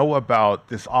got to know about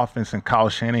this offense and Kyle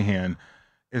Shanahan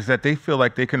is that they feel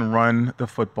like they can run the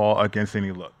football against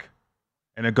any look.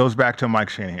 And it goes back to Mike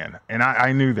Shanahan. And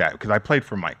I knew that because I played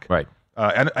for Mike. Right.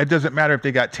 And it doesn't matter if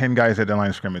they got 10 guys at the line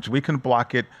of scrimmage. We can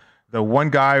block it. The one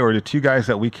guy or the 2 guys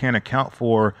that we can't account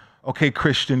for, okay,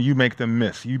 Christian, you make them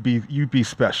miss. You be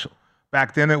special.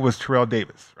 Back then it was Terrell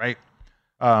Davis, right?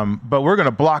 But we're going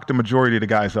to block the majority of the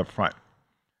guys up front.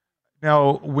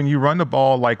 Now, when you run the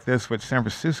ball like this with San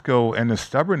Francisco and the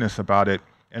stubbornness about it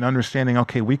and understanding,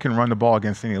 okay, we can run the ball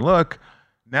against any look,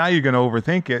 now you're going to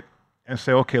overthink it and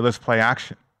say, okay, let's play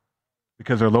action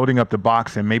because they're loading up the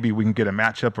box and maybe we can get a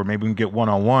matchup or maybe we can get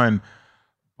one-on-one.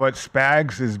 But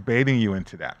Spags is baiting you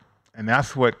into that. And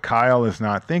that's what Kyle is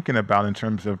not thinking about in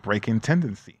terms of breaking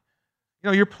tendency.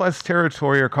 Your plus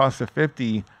territory across the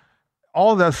 50,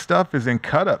 all that stuff is in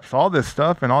cut-ups. All this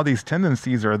stuff and all these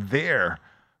tendencies are there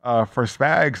for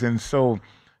Spags. And so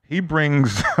he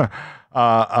brings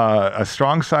a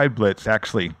strong side blitz,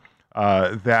 actually,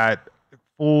 that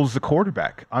fools the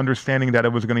quarterback, understanding that it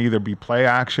was going to either be play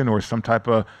action or some type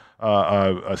of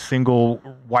a single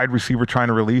wide receiver trying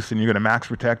to release and you're going to max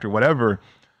protect or whatever.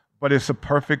 But it's a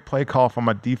perfect play call from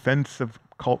a defensive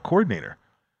coordinator.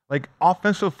 Like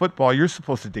offensive football, you're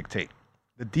supposed to dictate.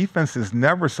 The defense is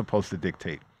never supposed to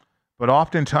dictate. But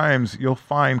oftentimes you'll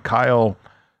find Kyle,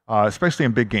 especially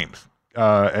in big games,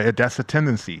 that's a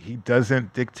tendency. He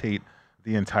doesn't dictate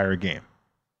the entire game.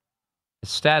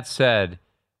 Stats said,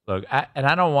 look,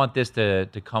 I don't want this to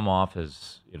come off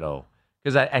as,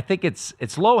 because I think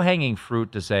it's low-hanging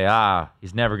fruit to say,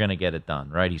 he's never going to get it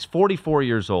done, right? He's 44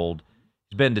 years old.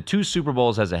 He's been to 2 Super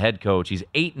Bowls as a head coach. He's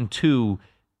 8-2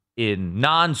 in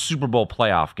non-Super Bowl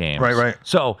playoff games. Right.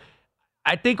 So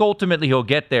I think ultimately he'll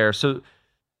get there. So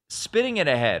spinning it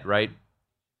ahead, right?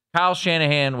 Kyle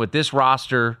Shanahan with this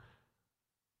roster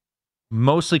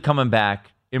mostly coming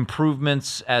back,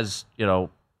 improvements as, the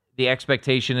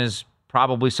expectation is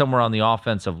probably somewhere on the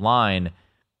offensive line.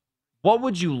 What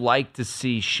would you like to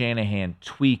see Shanahan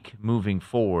tweak moving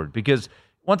forward? Because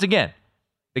once again,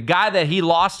 the guy that he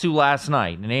lost to last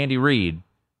night, and Andy Reid,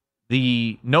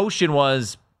 the notion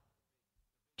was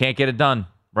can't get it done,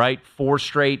 right? 4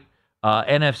 straight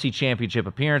NFC Championship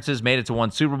appearances, made it to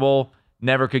 1 Super Bowl,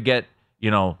 never could get,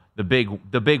 the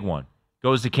big one.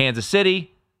 Goes to Kansas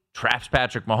City, traps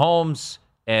Patrick Mahomes,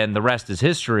 and the rest is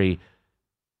history.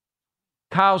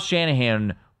 Kyle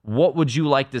Shanahan, what would you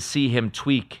like to see him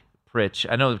tweak, Pritch?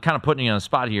 I know I'm kind of putting you on the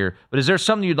spot here, but is there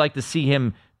something you'd like to see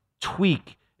him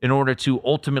tweak in order to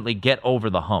ultimately get over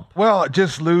the hump? Well,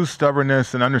 just lose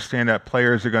stubbornness and understand that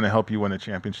players are going to help you win a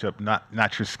championship, not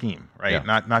your scheme, right?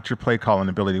 Yeah. Not your play calling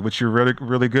ability, which you're really,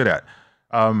 really good at.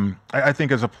 I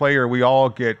think as a player, we all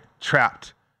get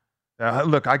trapped.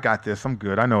 Look, I got this. I'm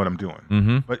good. I know what I'm doing.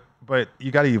 Mm-hmm. But you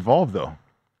got to evolve, though.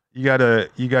 You got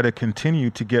to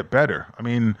continue to get better. I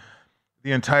mean,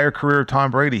 the entire career of Tom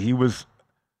Brady, he was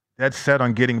dead set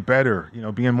on getting better,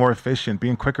 being more efficient,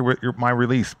 being quicker with my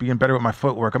release, being better with my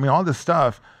footwork. I mean, all this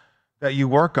stuff that you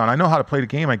work on. I know how to play the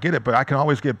game. I get it, but I can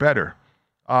always get better.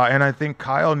 And I think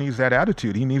Kyle needs that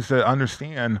attitude. He needs to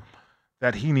understand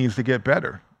that he needs to get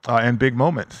better in big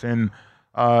moments. And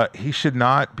he should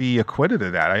not be acquitted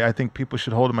of that. I think people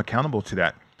should hold him accountable to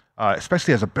that,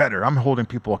 especially as a bettor. I'm holding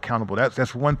people accountable.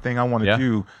 That's one thing I want to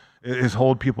do is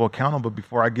hold people accountable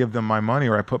before I give them my money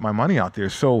or I put my money out there.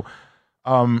 So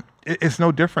it's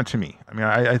no different to me. I mean,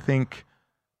 I think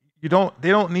they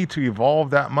don't need to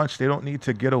evolve that much. They don't need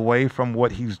to get away from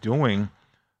what he's doing,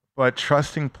 but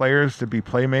trusting players to be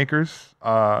playmakers,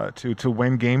 to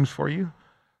win games for you.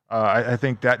 I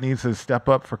think that needs to step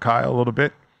up for Kyle a little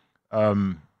bit.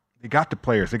 They got the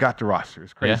players, they got the roster.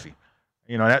 It's crazy.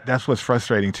 Yeah. That's what's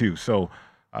frustrating too. So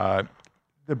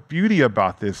the beauty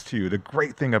about this too, the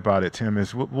great thing about it, Tim,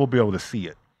 is we'll be able to see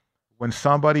it. When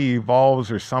somebody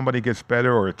evolves or somebody gets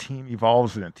better or a team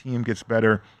evolves and a team gets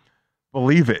better,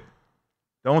 believe it.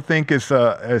 Don't think it's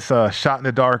a shot in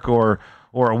the dark or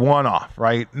a one-off,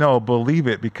 right? No, believe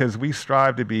it, because we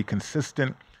strive to be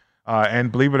consistent,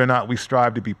 and believe it or not, we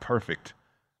strive to be perfect.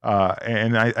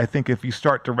 And I think if you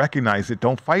start to recognize it,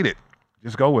 don't fight it.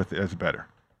 Just go with it as better.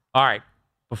 All right.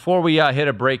 Before we hit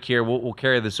a break here, we'll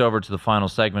carry this over to the final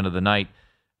segment of the night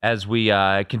as we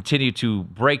continue to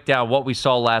break down what we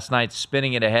saw last night,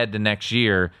 spinning it ahead to next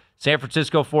year. San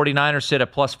Francisco 49ers sit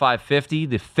at plus 550,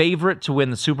 the favorite to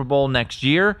win the Super Bowl next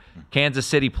year. Kansas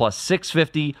City plus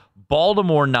 650,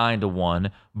 Baltimore 9-1,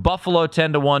 Buffalo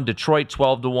 10-1, Detroit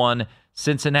 12-1,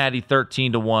 Cincinnati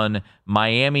 13-1,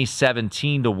 Miami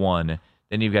 17-1.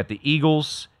 Then you've got the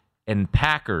Eagles and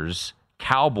Packers,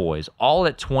 Cowboys, all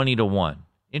at 20-1.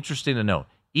 Interesting to note.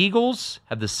 Eagles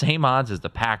have the same odds as the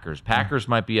Packers. Packers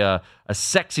might be a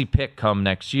sexy pick come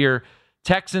next year.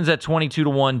 Texans at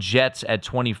 22-1, Jets at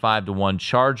 25-1,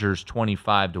 Chargers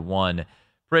 25-1.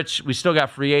 Rich, we still got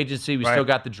free agency. We still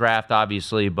got the draft,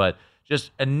 obviously, but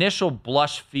just initial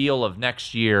blush feel of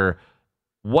next year,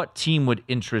 what team would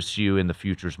interest you in the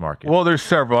futures market? Well, there's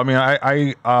several. I mean,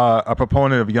 I'm a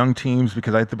proponent of young teams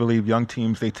because I have to believe young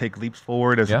teams, they take leaps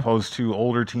forward as opposed to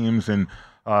older teams and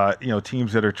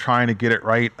teams that are trying to get it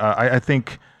right. I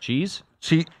think Cheese?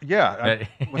 Yeah.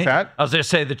 What's that? I was going to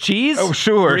say the cheese. Oh,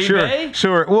 sure. Green Bay?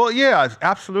 Sure. Well, yeah,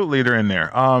 absolutely. They're in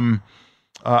there.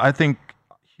 I think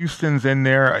Houston's in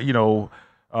there.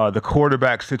 The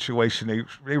quarterback situation,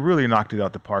 they really knocked it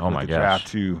out the park with the draft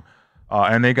too.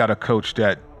 And they got a coach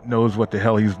that knows what the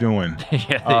hell he's doing.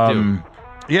 Yeah, they do.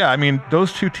 Yeah, I mean,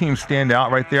 those two teams stand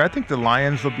out right there. I think the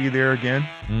Lions will be there again.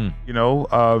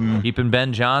 Keeping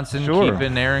Ben Johnson,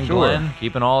 keeping Aaron Glenn,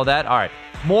 keeping all of that. All right,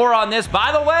 more on this.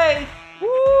 By the way,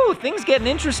 things getting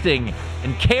interesting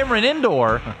in Cameron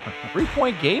Indoor.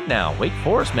 3-point game now. Wake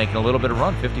Forest making a little bit of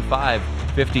run. 55-52,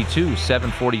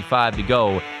 7:45 to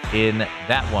go in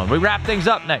that one. We wrap things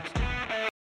up next.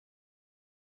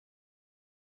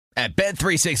 At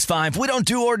Bet365, we don't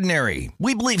do ordinary.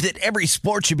 We believe that every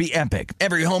sport should be epic.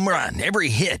 Every home run, every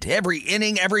hit, every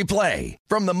inning, every play.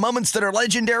 From the moments that are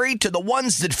legendary to the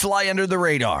ones that fly under the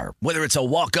radar. Whether it's a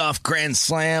walk-off grand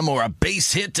slam or a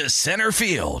base hit to center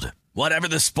field. Whatever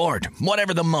the sport,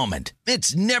 whatever the moment.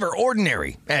 It's never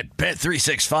ordinary at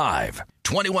Bet365.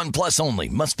 21 plus only.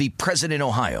 Must be present in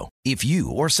Ohio. If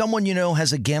you or someone you know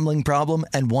has a gambling problem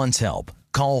and wants help,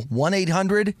 call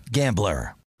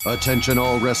 1-800-GAMBLER. Attention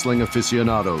all wrestling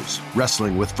aficionados.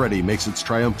 Wrestling with Freddie makes its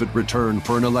triumphant return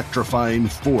for an electrifying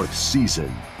 4th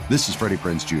season. This is Freddie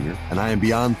Prinze Jr., and I am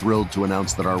beyond thrilled to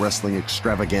announce that our wrestling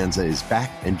extravaganza is back,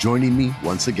 and joining me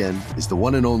once again is the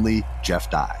one and only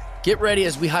Jeff Dye. Get ready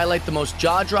as we highlight the most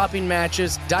jaw-dropping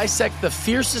matches, dissect the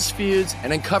fiercest feuds,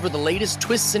 and uncover the latest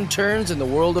twists and turns in the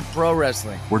world of pro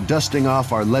wrestling. We're dusting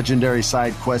off our legendary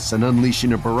side quests and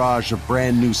unleashing a barrage of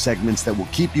brand new segments that will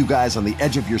keep you guys on the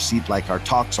edge of your seat like our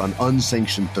talks on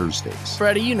Unsanctioned Thursdays.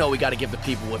 Freddie, you know we got to give the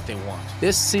people what they want.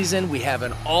 This season, we have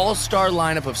an all-star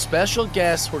lineup of special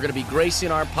guests who are going to be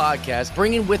gracing our podcast,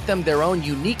 bringing with them their own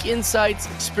unique insights,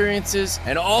 experiences,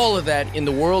 and all of that in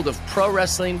the world of pro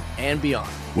wrestling and beyond.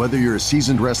 Whether you're a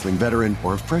seasoned wrestling veteran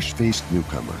or a fresh-faced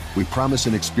newcomer, we promise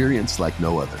an experience like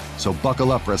no other. So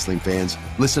buckle up, wrestling fans.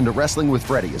 Listen to Wrestling with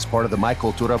Freddie as part of the My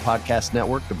Cultura Podcast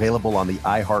Network, available on the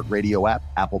iHeartRadio app,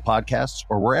 Apple Podcasts,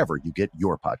 or wherever you get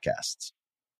your podcasts.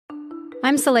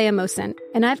 I'm Saleha Mohsen,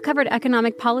 and I've covered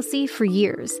economic policy for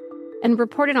years and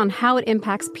reported on how it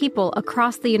impacts people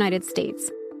across the United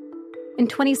States. In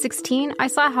 2016, I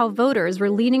saw how voters were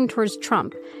leaning towards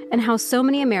Trump and how so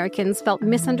many Americans felt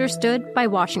misunderstood by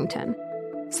Washington.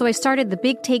 So I started the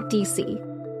Big Take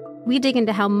DC. We dig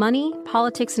into how money,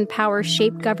 politics, and power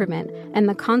shape government and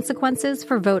the consequences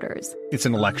for voters. It's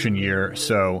an election year,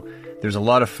 so there's a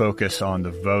lot of focus on the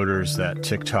voters that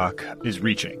TikTok is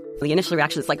reaching. The initial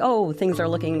reaction is like, oh, things are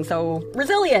looking so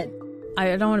resilient.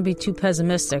 I don't want to be too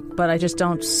pessimistic, but I just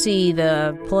don't see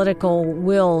the political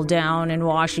will down in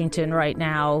Washington right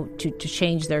now to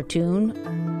change their tune.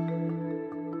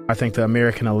 I think the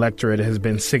American electorate has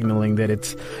been signaling that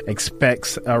it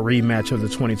expects a rematch of the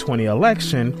 2020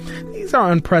 election. These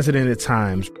are unprecedented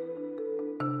times.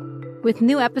 With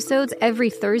new episodes every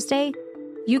Thursday,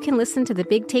 you can listen to The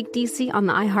Big Take DC on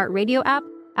the iHeartRadio app,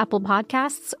 Apple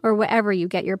Podcasts, or wherever you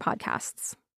get your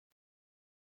podcasts.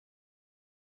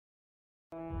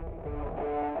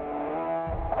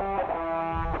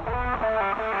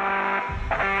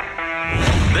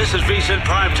 This is VSiN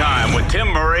Primetime with Tim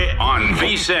Murray on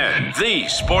VSiN, the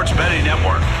sports betting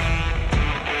network.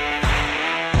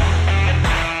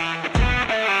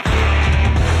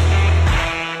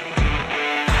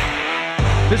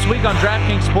 This week on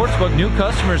DraftKings Sportsbook, new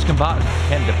customers can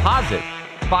deposit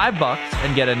 $5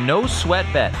 and get a no-sweat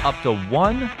bet up to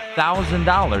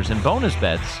 $1,000 in bonus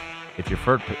bets if your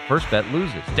first bet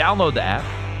loses. Download the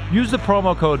app. Use the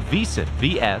promo code VSiN,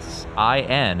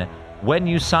 V-S-I-N, when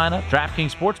you sign up.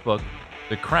 DraftKings Sportsbook,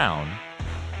 the crown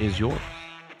is yours.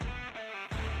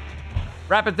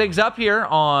 Wrapping things up here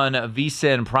on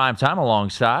VSiN Primetime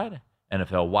alongside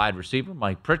NFL wide receiver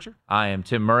Mike Pritchard. I am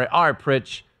Tim Murray. All right,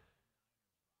 Pritch,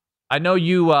 I know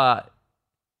you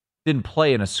didn't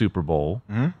play in a Super Bowl,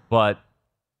 but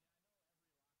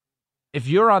if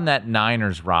you're on that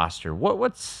Niners roster,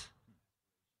 what's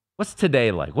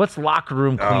today like? What's locker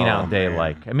room clean-out day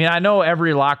like? I mean, I know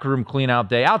every locker room clean-out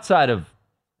day, outside of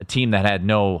a team that had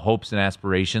no hopes and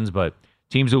aspirations, but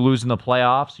teams who lose in the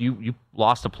playoffs, you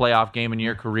lost a playoff game in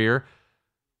your career.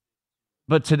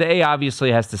 But today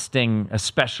obviously has to sting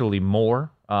especially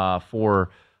more for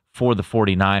the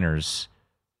 49ers.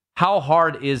 How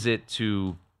hard is it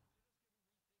to,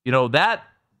 that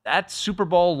Super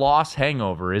Bowl loss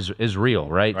hangover is real,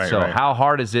 right? Right. How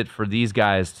hard is it for these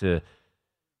guys to,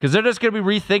 because they're just going to be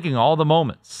rethinking all the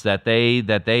moments that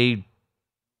they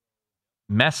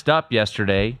messed up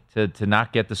yesterday to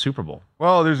not get the Super Bowl.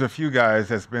 Well, there's a few guys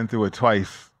that's been through it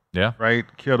twice. Yeah. Right?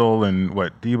 Kittle and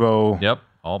Debo. Yep.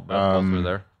 Both were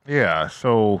there. Yeah.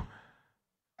 So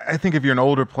I think if you're an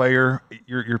older player,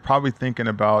 you're probably thinking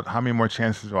about how many more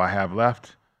chances do I have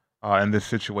left in this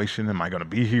situation? Am I going to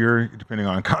be here? Depending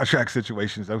on contract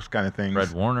situations, those kind of things.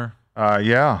 Fred Warner.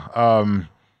 Yeah.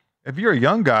 If you're a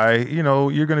young guy,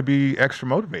 you're going to be extra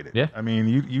motivated. Yeah. I mean,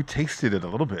 you tasted it a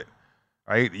little bit,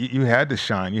 right? You had to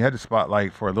shine. You had the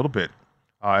spotlight for a little bit,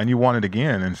 and you want it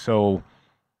again. And so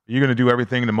you're going to do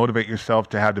everything to motivate yourself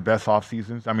to have the best off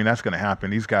seasons. I mean, that's going to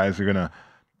happen. These guys are going to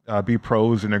be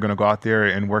pros, and they're going to go out there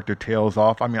and work their tails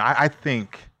off. I mean, I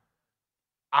think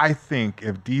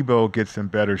if Debo gets in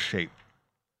better shape,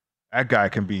 that guy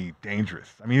can be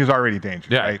dangerous. I mean, he's already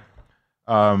dangerous, right?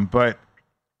 But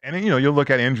you'll look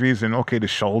at injuries and, the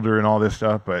shoulder and all this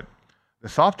stuff, but the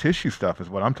soft tissue stuff is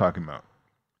what I'm talking about.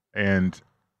 And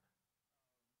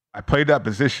I played that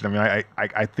position. I mean,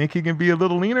 I think he can be a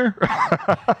little leaner.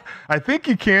 I think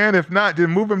he can. If not, then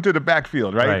move him to the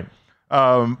backfield, right?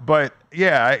 But,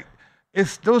 yeah,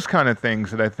 it's those kind of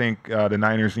things that I think the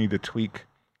Niners need to tweak.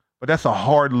 But that's a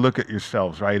hard look at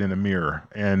yourselves, right, in the mirror.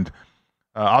 And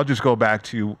I'll just go back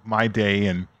to my day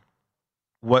and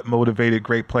what motivated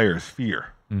great players, fear.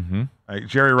 Mm-hmm.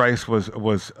 Jerry Rice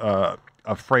was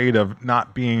afraid of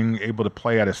not being able to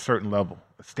play at a certain level,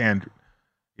 a standard,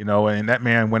 and that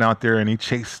man went out there and he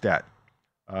chased that.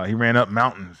 He ran up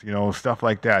mountains, stuff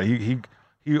like that. He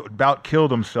about killed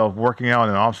himself working out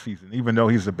in the offseason, even though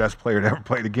he's the best player to ever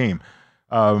play the game.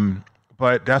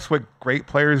 But that's what great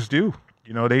players do.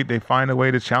 They find a way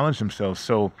to challenge themselves.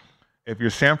 So if you're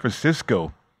San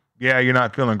Francisco, you're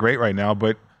not feeling great right now,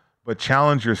 but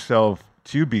challenge yourself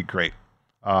to be great.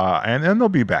 And then they'll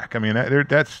be back. I mean,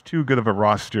 that's too good of a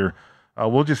roster.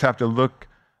 We'll just have to look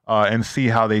and see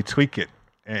how they tweak it,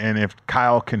 and if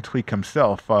Kyle can tweak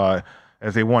himself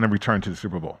as they want to return to the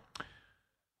Super Bowl.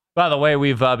 By the way,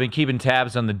 we've been keeping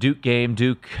tabs on the Duke game.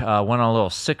 Duke went on a little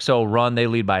 6-0 run. They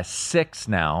lead by 6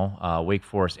 now. Wake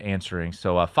Forest answering.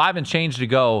 So 5 and change to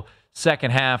go.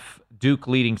 Second half, Duke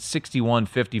leading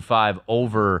 61-55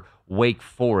 over Wake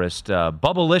Forest.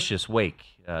 Bubblicious Wake.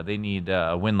 They need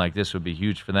a win like this would be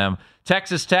huge for them.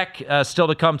 Texas Tech still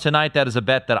to come tonight. That is a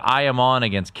bet that I am on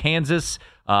against Kansas.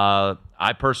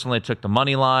 I personally took the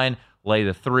money line, lay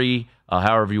the 3,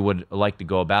 however you would like to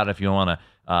go about it if you want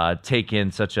to take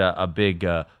in such a big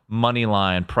money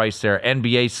line price there.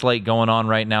 NBA slate going on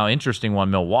right now. Interesting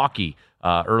one. Milwaukee,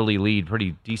 early lead.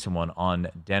 Pretty decent one on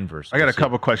Denver. So I got a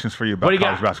couple questions for you about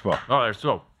college basketball. All right,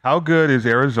 so how good is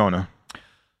Arizona?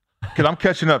 because I'm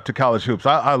catching up to college hoops.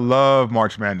 I love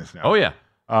March Madness now. Oh, yeah.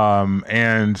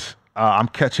 And I'm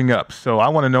catching up. So I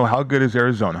want to know, how good is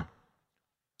Arizona?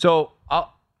 So,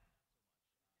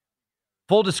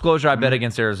 full disclosure, I bet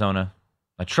against Arizona.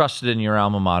 I trusted in your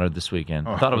alma mater this weekend.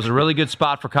 I thought it was a really good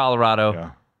spot for Colorado.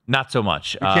 Yeah. Not so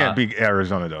much. We can't beat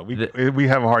Arizona, though. We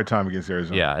have a hard time against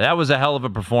Arizona. Yeah, that was a hell of a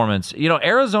performance.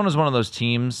 Arizona's one of those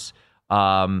teams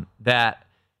that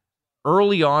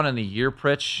early on in the year,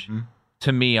 Pritch,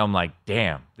 to me, I'm like,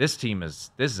 damn, this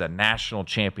is a national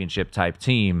championship type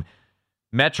team.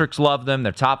 Metrics love them.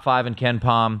 They're top 5 in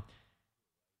KenPom.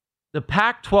 The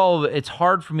Pac-12, it's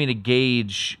hard for me to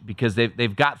gauge because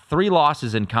they've got 3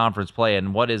 losses in conference play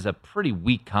and what is a pretty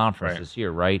weak conference this year,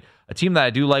 right? A team that I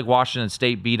do like, Washington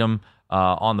State, beat them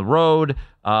on the road.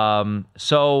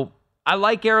 So I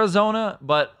like Arizona,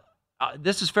 but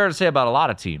this is fair to say about a lot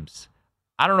of teams.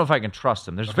 I don't know if I can trust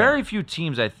them. There's very few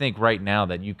teams, I think, right now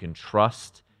that you can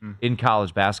trust in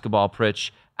college basketball,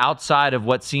 Pritch, outside of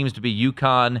what seems to be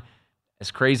UConn,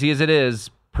 as crazy as it is,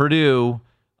 Purdue,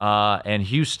 and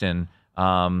Houston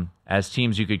as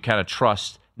teams you could kind of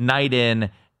trust night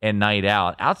in and night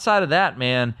out. Outside of that,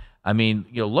 man, I mean,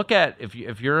 look at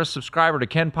if you're a subscriber to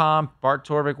KenPom, Bart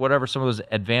Torvik, whatever, some of those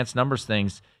advanced numbers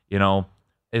things,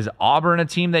 is Auburn a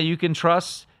team that you can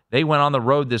trust? They went on the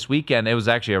road this weekend. It was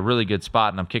actually a really good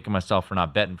spot, and I'm kicking myself for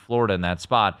not betting Florida in that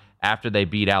spot. After they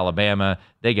beat Alabama,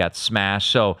 they got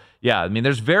smashed. So, yeah, I mean,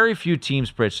 there's very few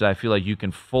teams, Pritch, that I feel like you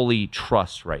can fully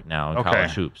trust right now in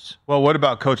college hoops. Well, what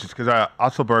about coaches? Because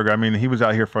Otzelberger, I mean, he was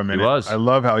out here for a minute. He was. I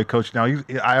love how he coached. Now, he's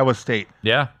Iowa State.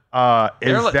 Yeah.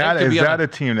 Is that a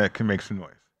team that can make some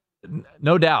noise?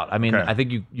 No doubt. I mean, I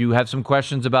think you have some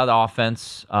questions about the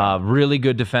offense. Really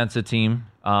good defensive team.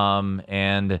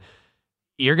 And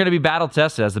you're going to be battle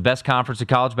tested as the best conference of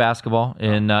college basketball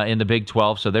in the Big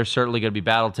 12, so they're certainly going to be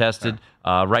battle tested.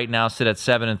 Right now, sit at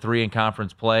 7-3 in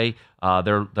conference play.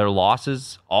 Their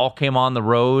losses all came on the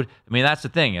road. I mean, that's the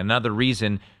thing. Another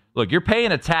reason. Look, you're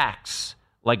paying a tax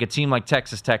like a team like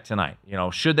Texas Tech tonight.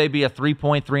 Should they be a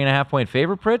 3.5 point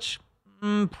favorite, Pritch?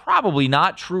 Probably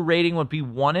not. True rating would be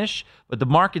 1-ish, but the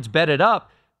market's bet it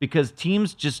up because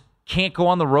teams just can't go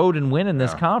on the road and win in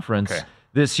this conference.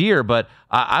 This year, but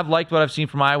I've liked what I've seen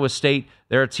from Iowa State.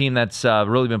 They're a team that's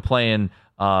really been playing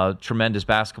tremendous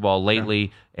basketball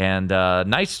lately, and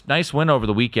nice win over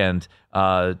the weekend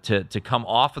to come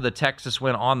off of the Texas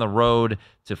win on the road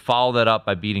to follow that up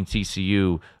by beating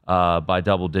TCU by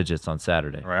double digits on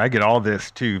Saturday. All right, I get all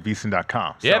this too,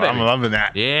 VSiN.com. So yeah, baby. I'm loving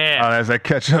that. Yeah, as I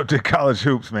catch up to college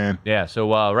hoops, man. Yeah,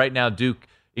 so right now Duke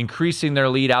increasing their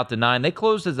lead out to 9. They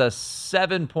closed as a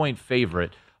 7-point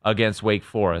favorite against Wake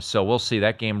Forest. So we'll see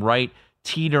that game right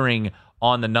teetering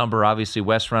on the number. Obviously,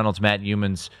 Wes Reynolds, Matt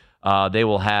Humans, they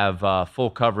will have full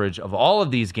coverage of all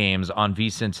of these games on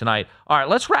VSiN tonight. All right,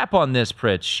 let's wrap on this,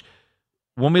 Pritch.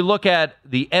 When we look at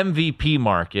the MVP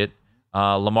market,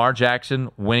 Lamar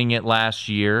Jackson winning it last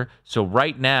year. So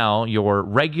right now, your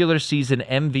regular season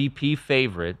MVP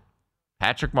favorite,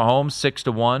 Patrick Mahomes,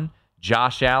 6-1.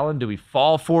 Josh Allen, do we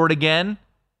fall for it again?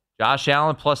 Josh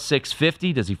Allen plus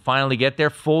 650. Does he finally get there?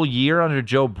 Full year under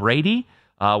Joe Brady.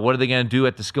 What are they going to do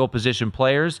at the skill position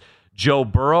players? Joe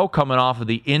Burrow coming off of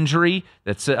the injury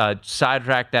that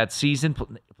sidetracked that season,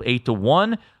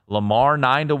 8-1. Lamar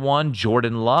 9-1.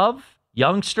 Jordan Love,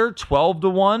 youngster,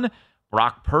 12-1.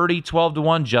 Brock Purdy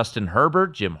 12-1. Justin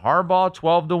Herbert, Jim Harbaugh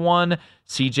 12-1.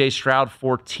 CJ Stroud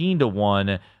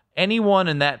 14-1. Anyone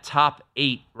in that top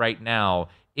 8 right now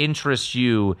interests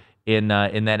you in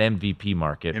that MVP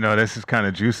market? This is kind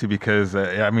of juicy because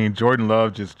Jordan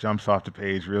Love just jumps off the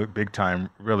page real big time.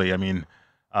 Really, I mean,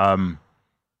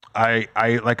 I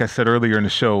like I said earlier in the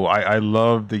show, I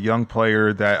love the young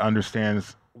player that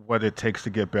understands what it takes to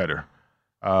get better.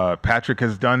 Patrick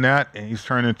has done that, and he's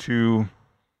turned into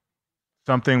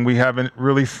something we haven't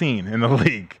really seen in the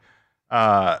league.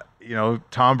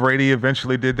 Tom Brady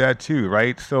eventually did that too,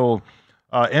 right? So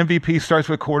MVP starts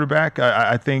with quarterback.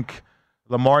 I think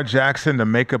Lamar Jackson, the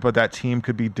makeup of that team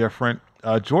could be different.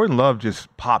 Jordan Love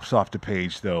just pops off the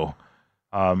page, though.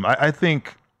 I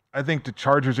think the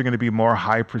Chargers are going to be more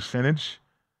high percentage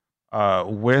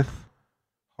with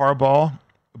Harbaugh,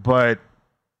 but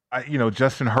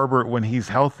Justin Herbert, when he's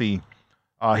healthy,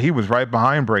 he was right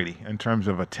behind Brady in terms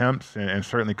of attempts and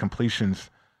certainly completions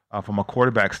from a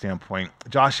quarterback standpoint.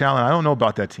 Josh Allen, I don't know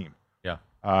about that team. Yeah,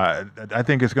 I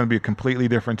think it's going to be a completely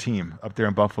different team up there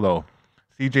in Buffalo.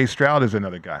 CJ Stroud is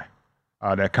another guy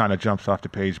that kind of jumps off the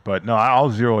page. But no,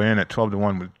 I'll zero in at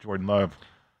 12-1 with Jordan Love,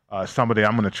 somebody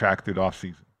I'm going to track through the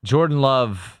offseason. Jordan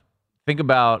Love, think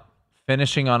about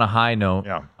finishing on a high note.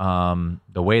 Yeah.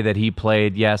 The way that he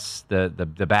played, yes, the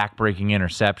back-breaking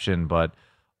interception, but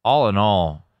all in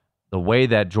all, the way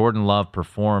that Jordan Love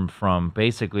performed from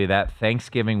basically that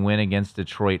Thanksgiving win against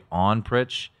Detroit on,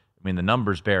 Pritch, I mean, the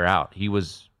numbers bear out. He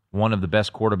was one of the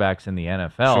best quarterbacks in the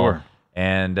NFL. Sure.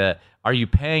 And are you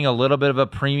paying a little bit of a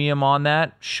premium on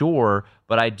that? Sure.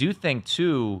 But I do think,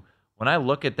 too, when I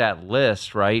look at that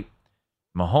list, right,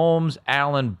 Mahomes,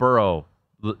 Allen, Burrow,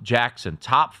 Jackson,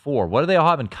 top 4, what do they all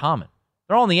have in common?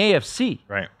 They're all in the AFC.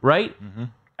 Right. Mm-hmm.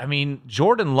 I mean,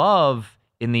 Jordan Love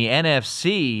in the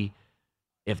NFC,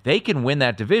 if they can win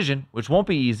that division, which won't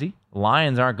be easy,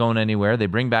 Lions aren't going anywhere. They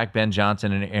bring back Ben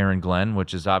Johnson and Aaron Glenn,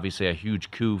 which is obviously a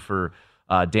huge coup for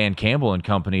Dan Campbell and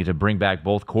company to bring back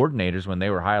both coordinators when they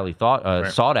were highly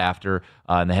sought after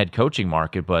in the head coaching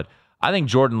market. But I think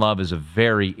Jordan Love is a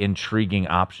very intriguing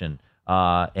option.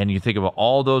 And you think of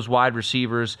all those wide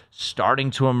receivers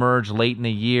starting to emerge late in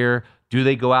the year. Do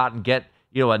they go out and get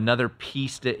another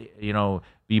piece to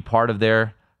be part of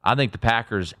there? I think the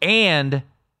Packers, and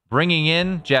bringing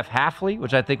in Jeff Hafley,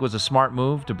 which I think was a smart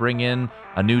move to bring in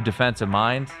a new defensive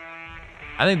mind.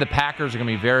 I think the Packers are going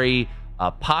to be very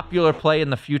popular play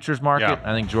in the futures market.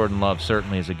 Yeah. I think Jordan Love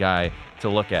certainly is a guy to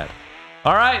look at.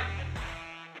 All right.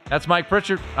 That's Mike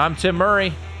Pritchard. I'm Tim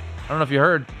Murray. I don't know if you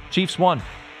heard. Chiefs won.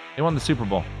 They won the Super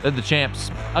Bowl. They're the champs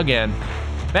again.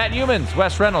 Matt Humans,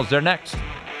 Wes Reynolds, they're next.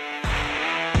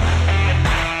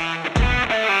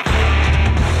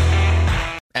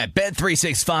 At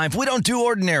Bet365, we don't do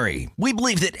ordinary. We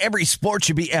believe that every sport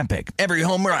should be epic. Every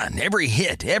home run, every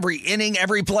hit, every inning,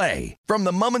 every play. From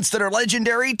the moments that are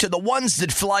legendary to the ones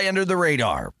that fly under the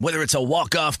radar. Whether it's a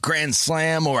walk-off grand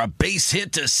slam or a base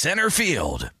hit to center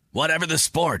field. Whatever the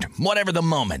sport, whatever the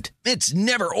moment. It's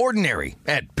never ordinary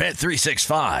at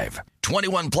Bet365.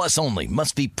 21 plus only.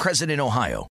 Must be present in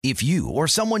Ohio. If you or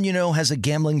someone you know has a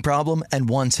gambling problem and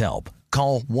wants help,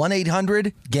 call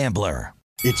 1-800-GAMBLER.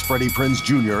 It's Freddie Prinze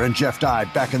Jr. and Jeff Dye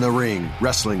back in the ring.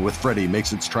 Wrestling with Freddie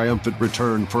makes its triumphant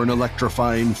return for an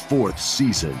electrifying 4th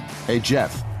season. Hey,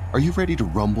 Jeff, are you ready to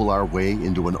rumble our way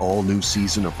into an all-new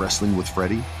season of Wrestling with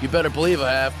Freddie? You better believe I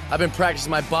have. I've been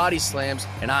practicing my body slams,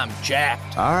 and I'm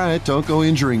jacked. All right, don't go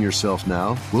injuring yourself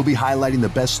now. We'll be highlighting the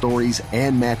best stories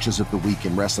and matches of the week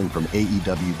in wrestling from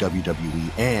AEW,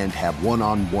 WWE, and have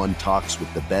one-on-one talks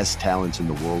with the best talents in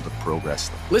the world of pro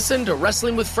wrestling. Listen to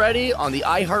Wrestling with Freddie on the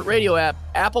iHeartRadio app,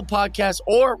 Apple Podcasts,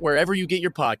 or wherever you get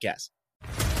your podcasts.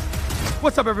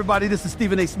 What's up, everybody? This is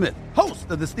Stephen A. Smith, host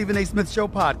of the Stephen A. Smith Show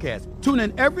podcast. Tune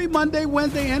in every Monday,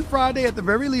 Wednesday, and Friday at the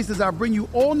very least as I bring you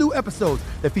all new episodes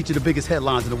that feature the biggest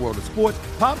headlines in the world of sports,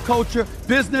 pop culture,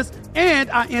 business, and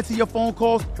I answer your phone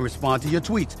calls and respond to your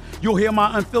tweets. You'll hear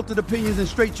my unfiltered opinions and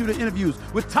straight-shooter interviews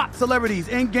with top celebrities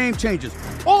and game changers.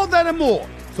 All of that and more.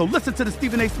 So listen to the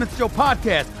Stephen A. Smith Show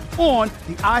podcast on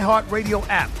the iHeartRadio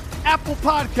app, Apple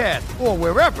Podcasts, or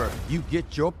wherever you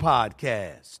get your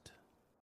podcasts.